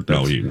Rockford,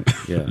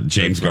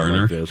 James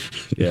Garner. Like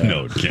yeah.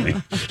 No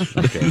kidding.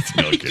 Okay.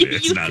 No kidding.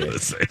 It's not the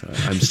same.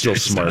 I'm still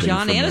smarting.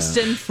 John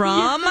Aniston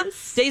from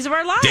Days of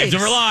Our Lives. Days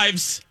of Our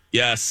Lives.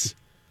 Yes,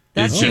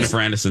 that's Jennifer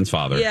Aniston's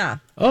father. Yeah.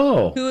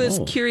 Oh, who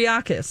is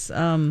Kyriakis?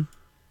 Old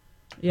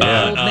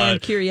man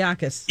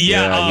Kyriakis.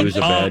 Yeah, he was a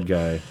bad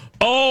guy.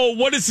 Oh,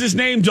 what is his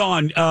name,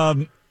 Don?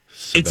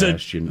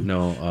 Sebastian.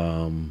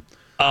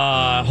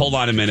 Hold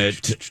on a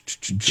minute.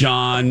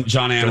 John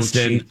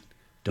Aniston.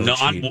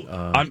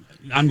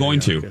 I'm going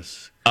to.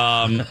 Victor.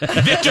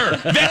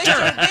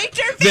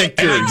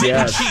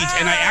 Yes.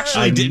 I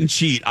actually didn't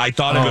cheat. I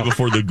thought of it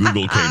before the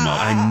Google came up.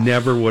 I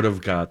never would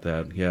have got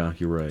that. Yeah,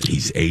 you're right.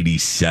 He's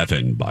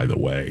 87, by the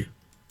way.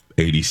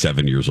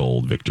 87 years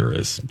old, Victor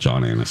is,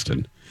 John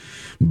Aniston.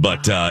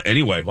 But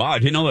anyway, wow, I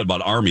didn't know that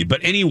about Army.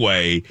 But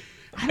anyway...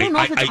 I don't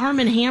know if it's Arm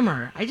and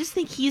Hammer. I just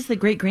think he's the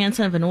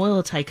great-grandson of an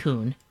oil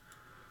tycoon.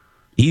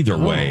 Either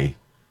way,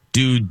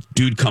 dude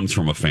comes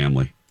from a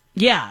family.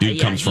 Yeah. Dude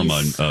comes from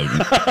a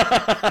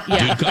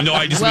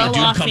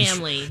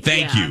family.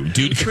 Thank you.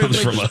 Dude comes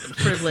from a...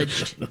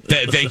 Privileged.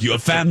 Thank you. A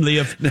family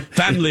of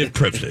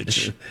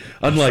privilege.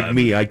 Unlike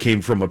me, I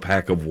came from a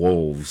pack of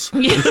wolves.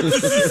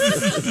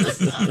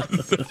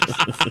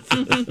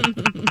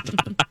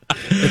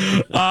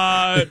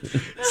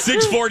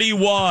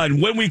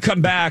 6:41. When we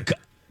come back...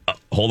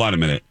 hold on a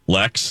minute.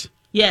 Lex?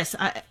 Yes.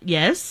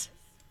 Yes?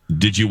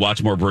 Did you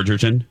watch more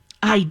Bridgerton?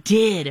 I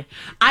did.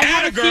 I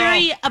have a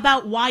theory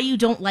about why you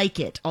don't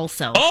like it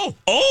also.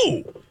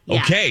 Oh!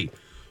 Yeah. Okay.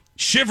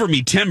 Shiver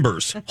me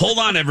timbers. Hold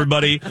on,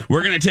 everybody.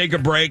 We're going to take a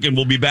break, and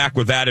we'll be back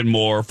with that and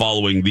more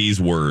following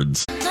these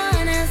words.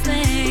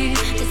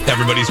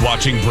 Everybody's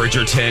watching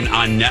Bridgerton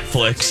on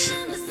Netflix,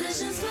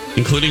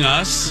 including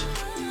us.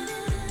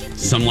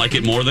 Some like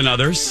it more than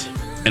others.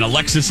 And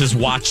Alexis has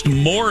watched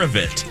more of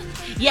it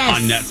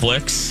on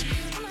Netflix.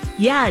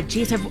 Yeah,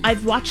 geez,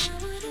 I've watched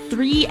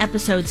 3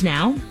 episodes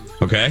now.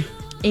 Okay.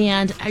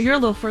 And you're a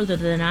little further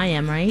than I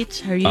am,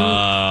 right? Are you?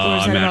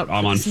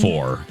 I'm on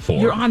 4.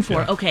 You're on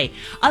 4. Yeah. Okay.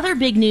 Other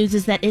big news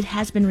is that it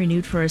has been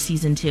renewed for a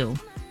season 2.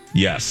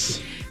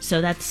 Yes.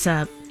 So that's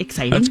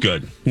exciting. That's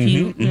good.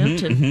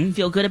 To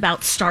feel good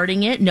about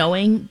starting it,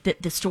 knowing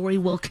that the story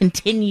will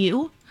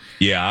continue.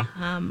 Yeah.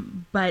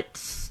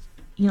 But...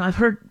 I've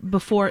heard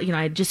before,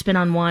 I had just been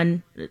on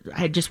one. I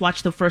had just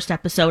watched the first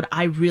episode.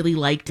 I really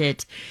liked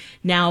it.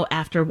 Now,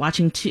 after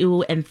watching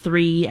 2 and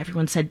 3,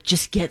 everyone said,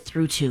 just get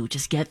through 2.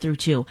 Just get through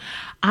 2.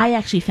 I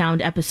actually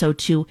found episode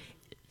 2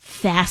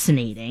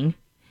 fascinating.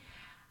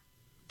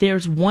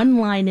 There's one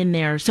line in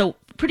there. So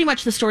pretty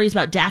much the story is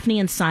about Daphne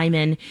and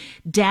Simon.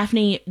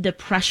 Daphne, the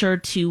pressure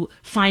to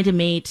find a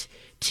mate,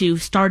 to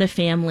start a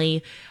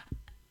family.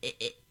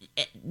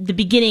 The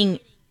beginning...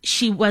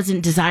 she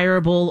wasn't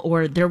desirable,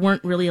 or there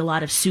weren't really a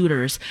lot of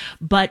suitors.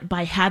 But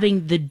by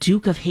having the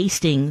Duke of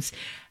Hastings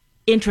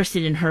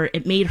interested in her,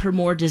 it made her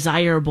more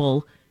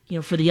desirable,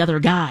 for the other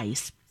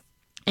guys.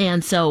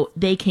 And so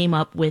they came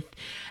up with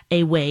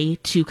a way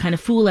to kind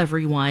of fool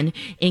everyone,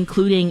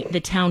 including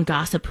the town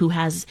gossip who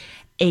has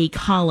a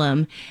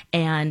column,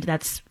 and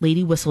that's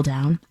Lady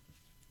Whistledown.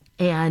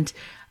 And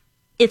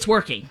it's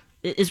working.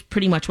 is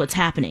pretty much what's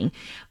happening.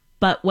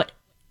 But what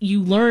you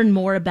learn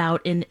more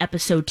about in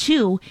episode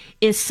 2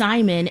 is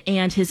Simon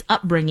and his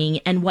upbringing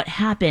and what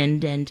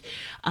happened, and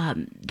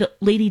the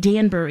Lady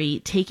Danbury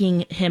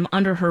taking him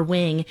under her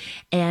wing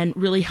and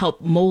really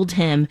helped mold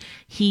him.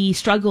 He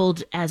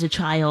struggled as a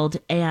child,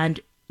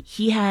 and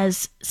he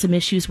has some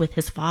issues with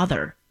his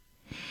father.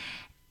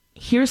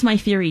 Here's my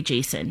theory,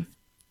 Jason.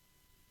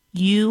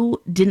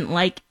 You didn't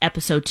like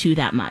episode 2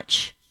 that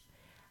much.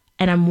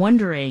 And I'm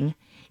wondering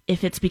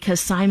if it's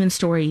because Simon's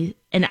story,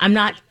 and I'm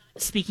not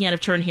speaking out of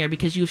turn here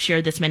because you've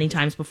shared this many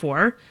times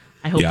before.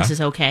 I hope this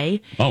is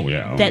okay. Oh,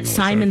 yeah. That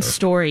Simon's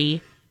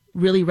story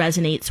really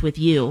resonates with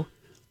you.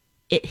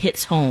 It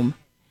hits home,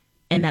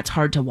 and that's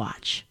hard to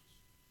watch.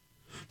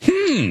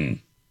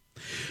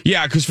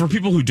 Yeah, because for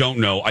people who don't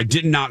know, I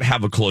did not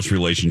have a close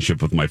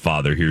relationship with my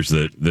father. Here's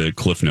the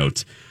Cliff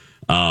Notes.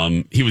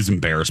 He was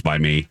embarrassed by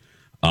me.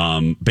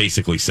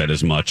 Basically said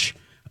as much.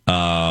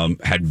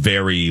 Had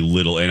very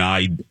little,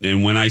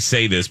 and when I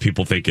say this,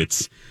 people think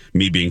it's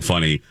me being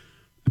funny.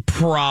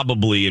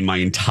 Probably in my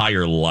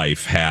entire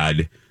life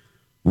had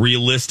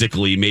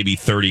realistically maybe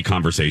 30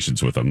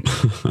 conversations with him.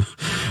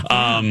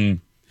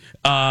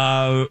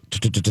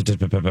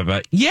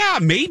 Yeah,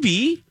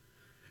 maybe.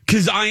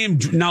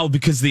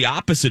 Because the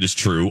opposite is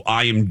true.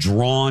 I am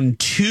drawn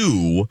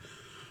to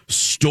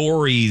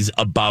stories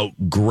about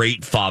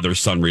great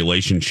father-son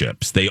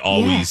relationships. They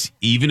always,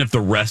 even if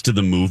the rest of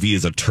the movie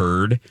is a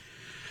turd,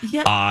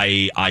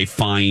 I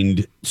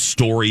find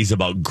stories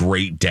about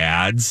great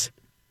dads.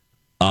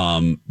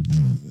 It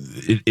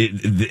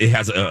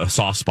has a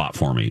soft spot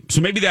for me.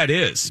 So maybe that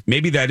is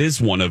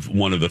one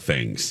of the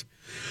things.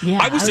 Yeah,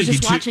 I was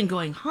just watching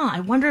going, I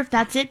wonder if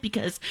that's it,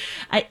 because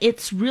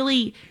it's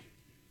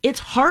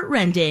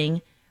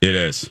heartrending. It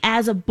is.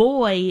 As a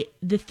boy,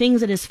 the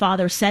things that his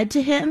father said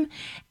to him,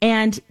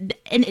 and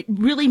it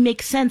really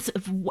makes sense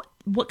of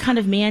what kind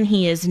of man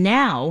he is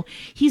now.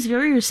 He's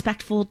very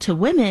respectful to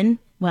women,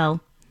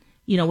 well,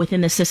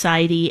 within the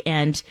society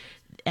and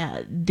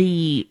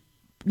the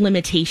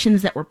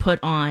limitations that were put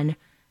on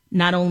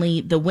not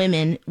only the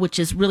women, which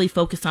is really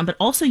focused on, but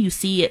also you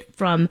see it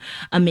from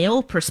a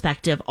male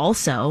perspective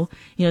also,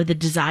 the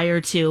desire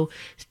to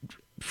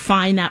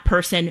find that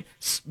person,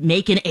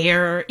 make an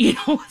heir,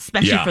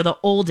 especially for the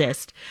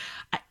oldest.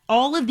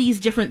 All of these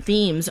different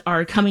themes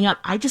are coming up.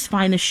 I just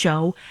find the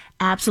show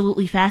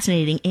absolutely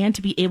fascinating, and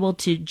to be able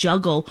to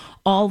juggle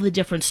all the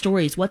different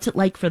stories. What's it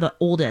like for the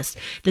oldest,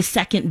 the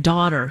second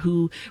daughter,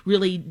 who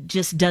really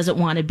just doesn't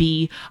want to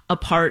be a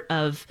part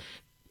of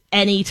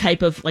any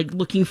type of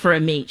looking for a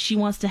mate. She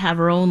wants to have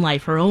her own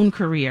life, her own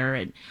career,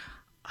 and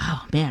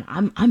oh man,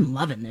 I'm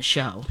loving this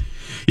show.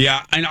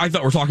 Yeah, and I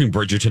thought we're talking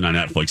Bridgerton on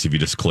Netflix if you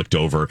just clicked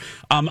over.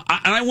 And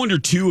I wonder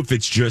too if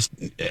it's just,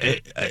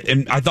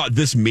 and I thought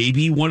this may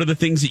be one of the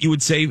things that you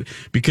would say,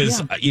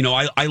 because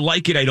I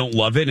like it, I don't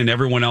love it, and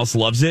everyone else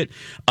loves it.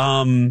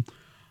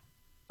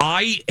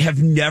 I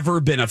have never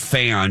been a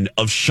fan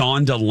of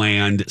Shonda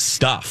Land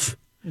stuff.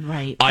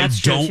 Right. That's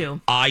true too.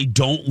 I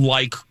don't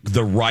like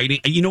the writing.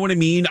 You know what I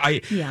mean?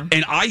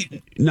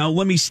 Now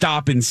let me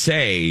stop and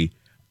say,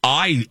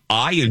 I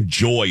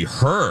enjoy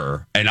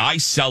her and I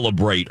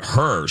celebrate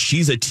her.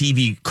 She's a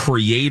TV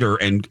creator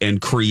and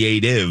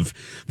creative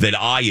that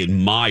I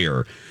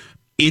admire.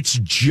 It's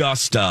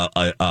just a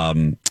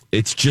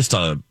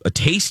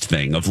taste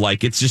thing of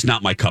it's just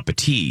not my cup of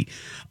tea.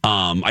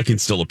 I can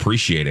still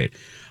appreciate it.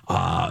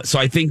 So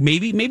I think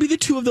maybe the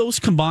two of those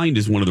combined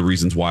is one of the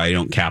reasons why I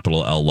don't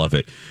capital L love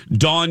it.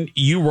 Dawn,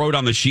 you wrote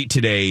on the sheet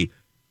today,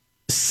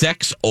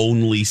 sex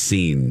only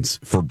scenes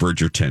for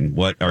Bridgerton.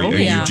 What are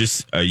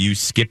you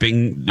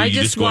skipping? I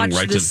just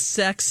watched the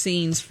sex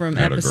scenes from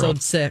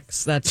episode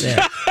 6. That's it.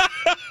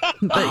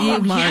 But you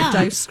marked.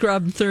 I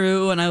scrubbed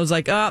through and I was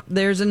like,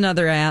 there's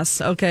another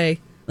ass. Okay.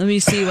 Let me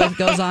see what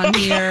goes on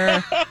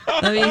here.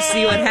 Let me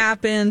see what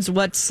happens.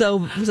 What's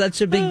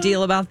such a big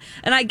deal about?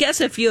 And I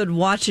guess if you had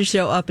watched the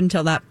show up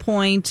until that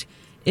point,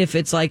 if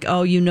it's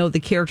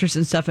the characters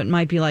and stuff, it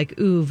might be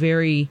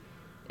very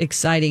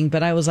exciting.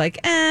 But I was like,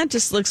 it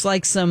just looks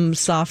like some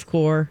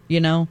softcore,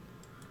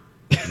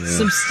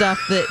 some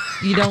stuff that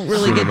you don't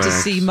really get to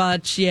see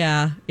much.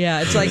 Yeah.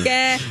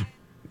 It's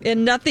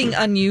and nothing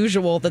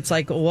unusual. That's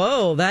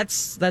whoa,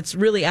 that's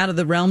really out of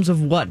the realms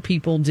of what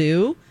people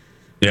do.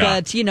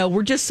 Yeah. But,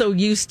 we're just so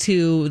used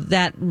to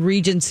that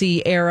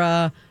Regency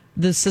era,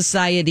 the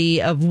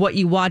society of what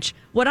you watch.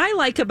 What I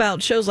like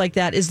about shows like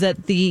that is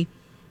that the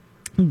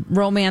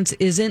romance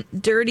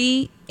isn't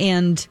dirty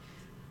and,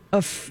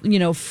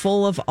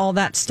 full of all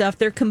that stuff.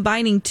 They're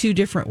combining two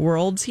different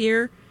worlds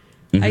here,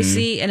 I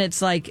see. And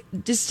it's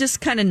just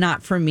kind of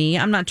not for me.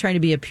 I'm not trying to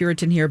be a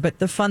Puritan here, but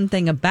the fun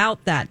thing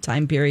about that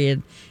time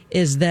period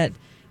is that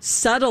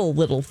subtle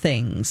little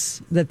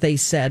things that they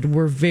said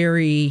were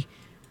very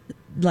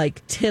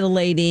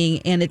titillating,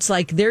 and it's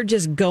they're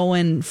just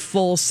going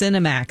full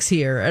Cinemax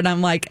here, and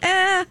I'm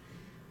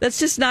that's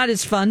just not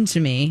as fun to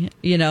me.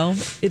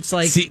 It's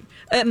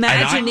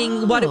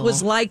imagining what it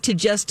was like to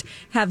just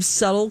have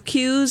subtle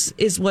cues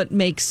is what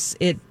makes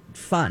it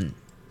fun.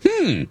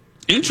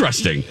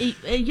 Interesting.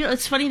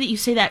 It's funny that you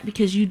say that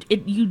because you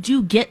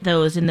do get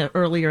those in the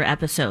earlier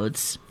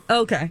episodes.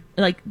 Okay.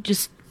 Like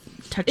just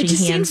touching It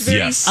just hands. seems very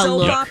Yes.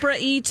 soap Yep.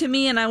 opera-y to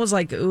me, and I was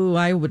like, ooh,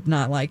 I would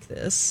not like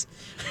this.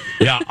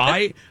 Yeah,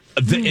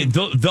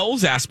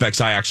 those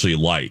aspects I actually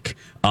like.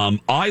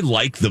 I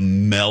like the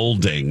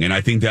melding, and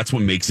I think that's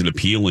what makes it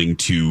appealing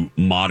to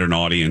modern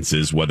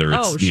audiences. Whether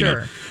it's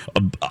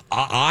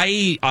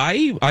I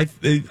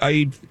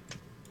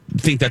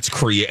think that's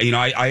creative.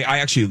 I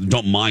actually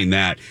don't mind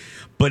that,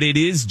 but it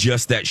is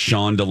just that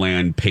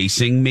Shondaland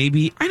pacing.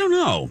 Maybe I don't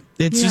know.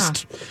 It's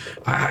just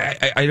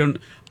I don't.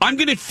 I'm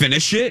going to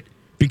finish it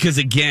because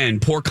again,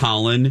 poor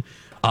Colin.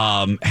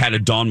 Had a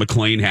Don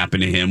McLean happen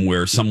to him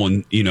where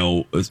someone,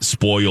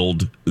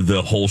 spoiled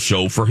the whole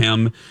show for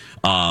him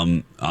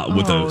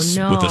with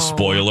a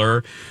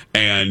spoiler.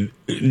 And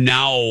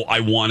now I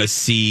want to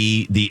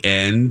see the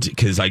end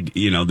because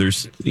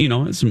there's,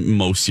 as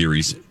most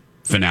series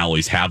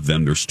finales have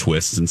them, there's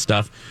twists and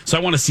stuff. So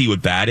I want to see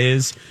what that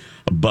is.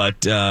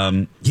 But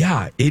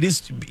it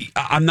is.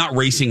 I'm not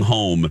racing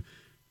home.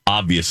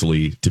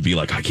 Obviously, to be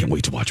like, I can't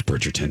wait to watch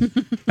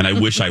Bridgerton, and I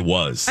wish I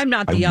was. I'm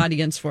not the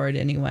audience for it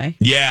anyway.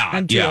 Yeah,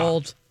 I'm too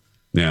old.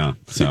 Yeah,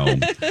 so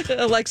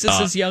Alexis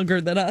is younger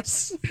than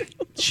us.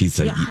 She's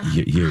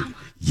you're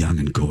young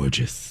and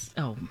gorgeous.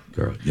 Oh,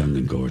 girl, young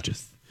and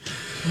gorgeous.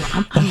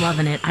 Well, I'm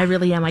loving it. I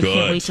really am. I Good.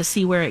 can't wait to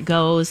see where it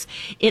goes.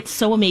 It's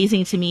so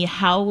amazing to me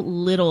how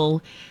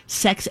little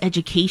sex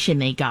education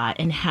they got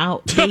and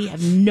how they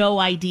have no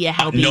idea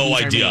how babies No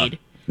are idea. made.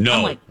 No.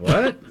 I'm like,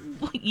 What?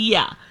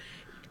 yeah.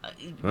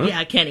 Huh?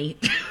 Yeah, Kenny.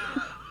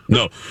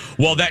 No.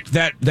 Well, that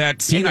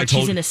scene And I that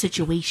told she's in a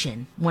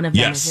situation. One of them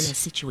Yes. is in a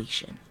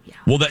situation. Yeah.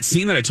 Well, that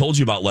scene that I told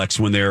you about, Lex,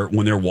 when they're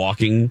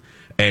walking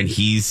and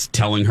he's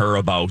telling her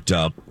about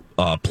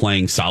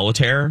playing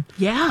solitaire.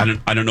 Yeah.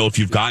 I don't know if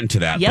you've gotten to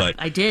that, Yep, but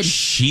I did.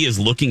 She is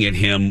looking at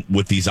him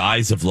with these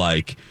eyes of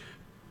like,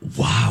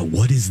 wow,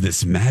 what is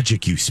this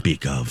magic you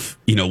speak of?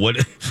 What?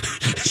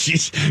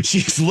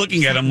 she's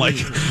looking at him like,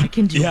 I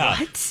can do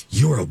what?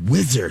 You're a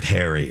wizard,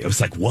 Harry. I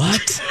was like,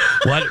 what?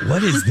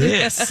 What is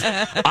this?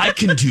 I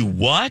can do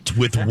what?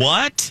 With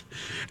what?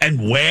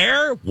 And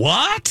where?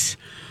 What?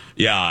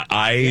 Yeah,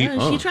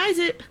 She tries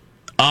it.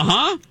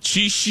 Uh-huh.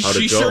 She How'd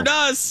it go? sure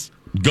does.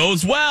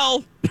 Goes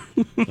well.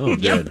 Oh,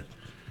 good.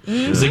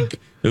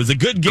 It was a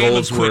good game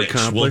Goals of were Quidditch. We'll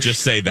accomplished?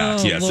 just say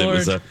that. Oh, yes, it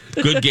was a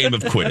good game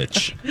of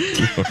Quidditch.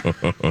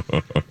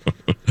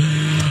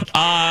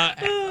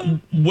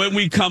 When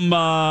we come...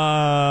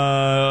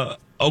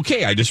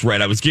 okay, I just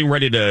read. I was getting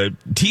ready to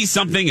tease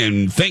something,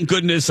 and thank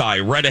goodness I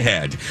read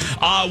ahead.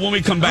 When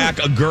we come back,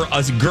 a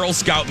Girl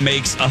Scout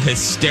makes a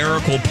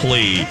hysterical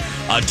plea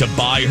to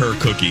buy her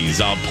cookies.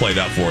 I'll play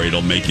that for you.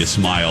 It'll make you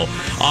smile.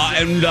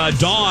 And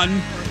Dawn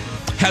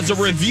has a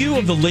review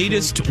of the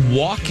latest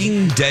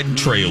Walking Dead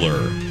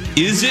trailer.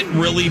 Is it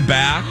really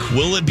back?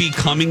 Will it be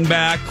coming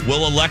back?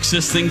 Will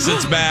Alexis thinks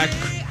it's back?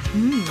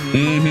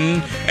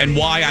 Mm-hmm. And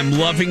why I'm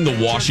loving the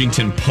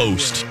Washington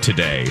Post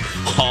today.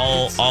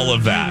 All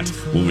of that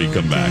when we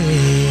come back.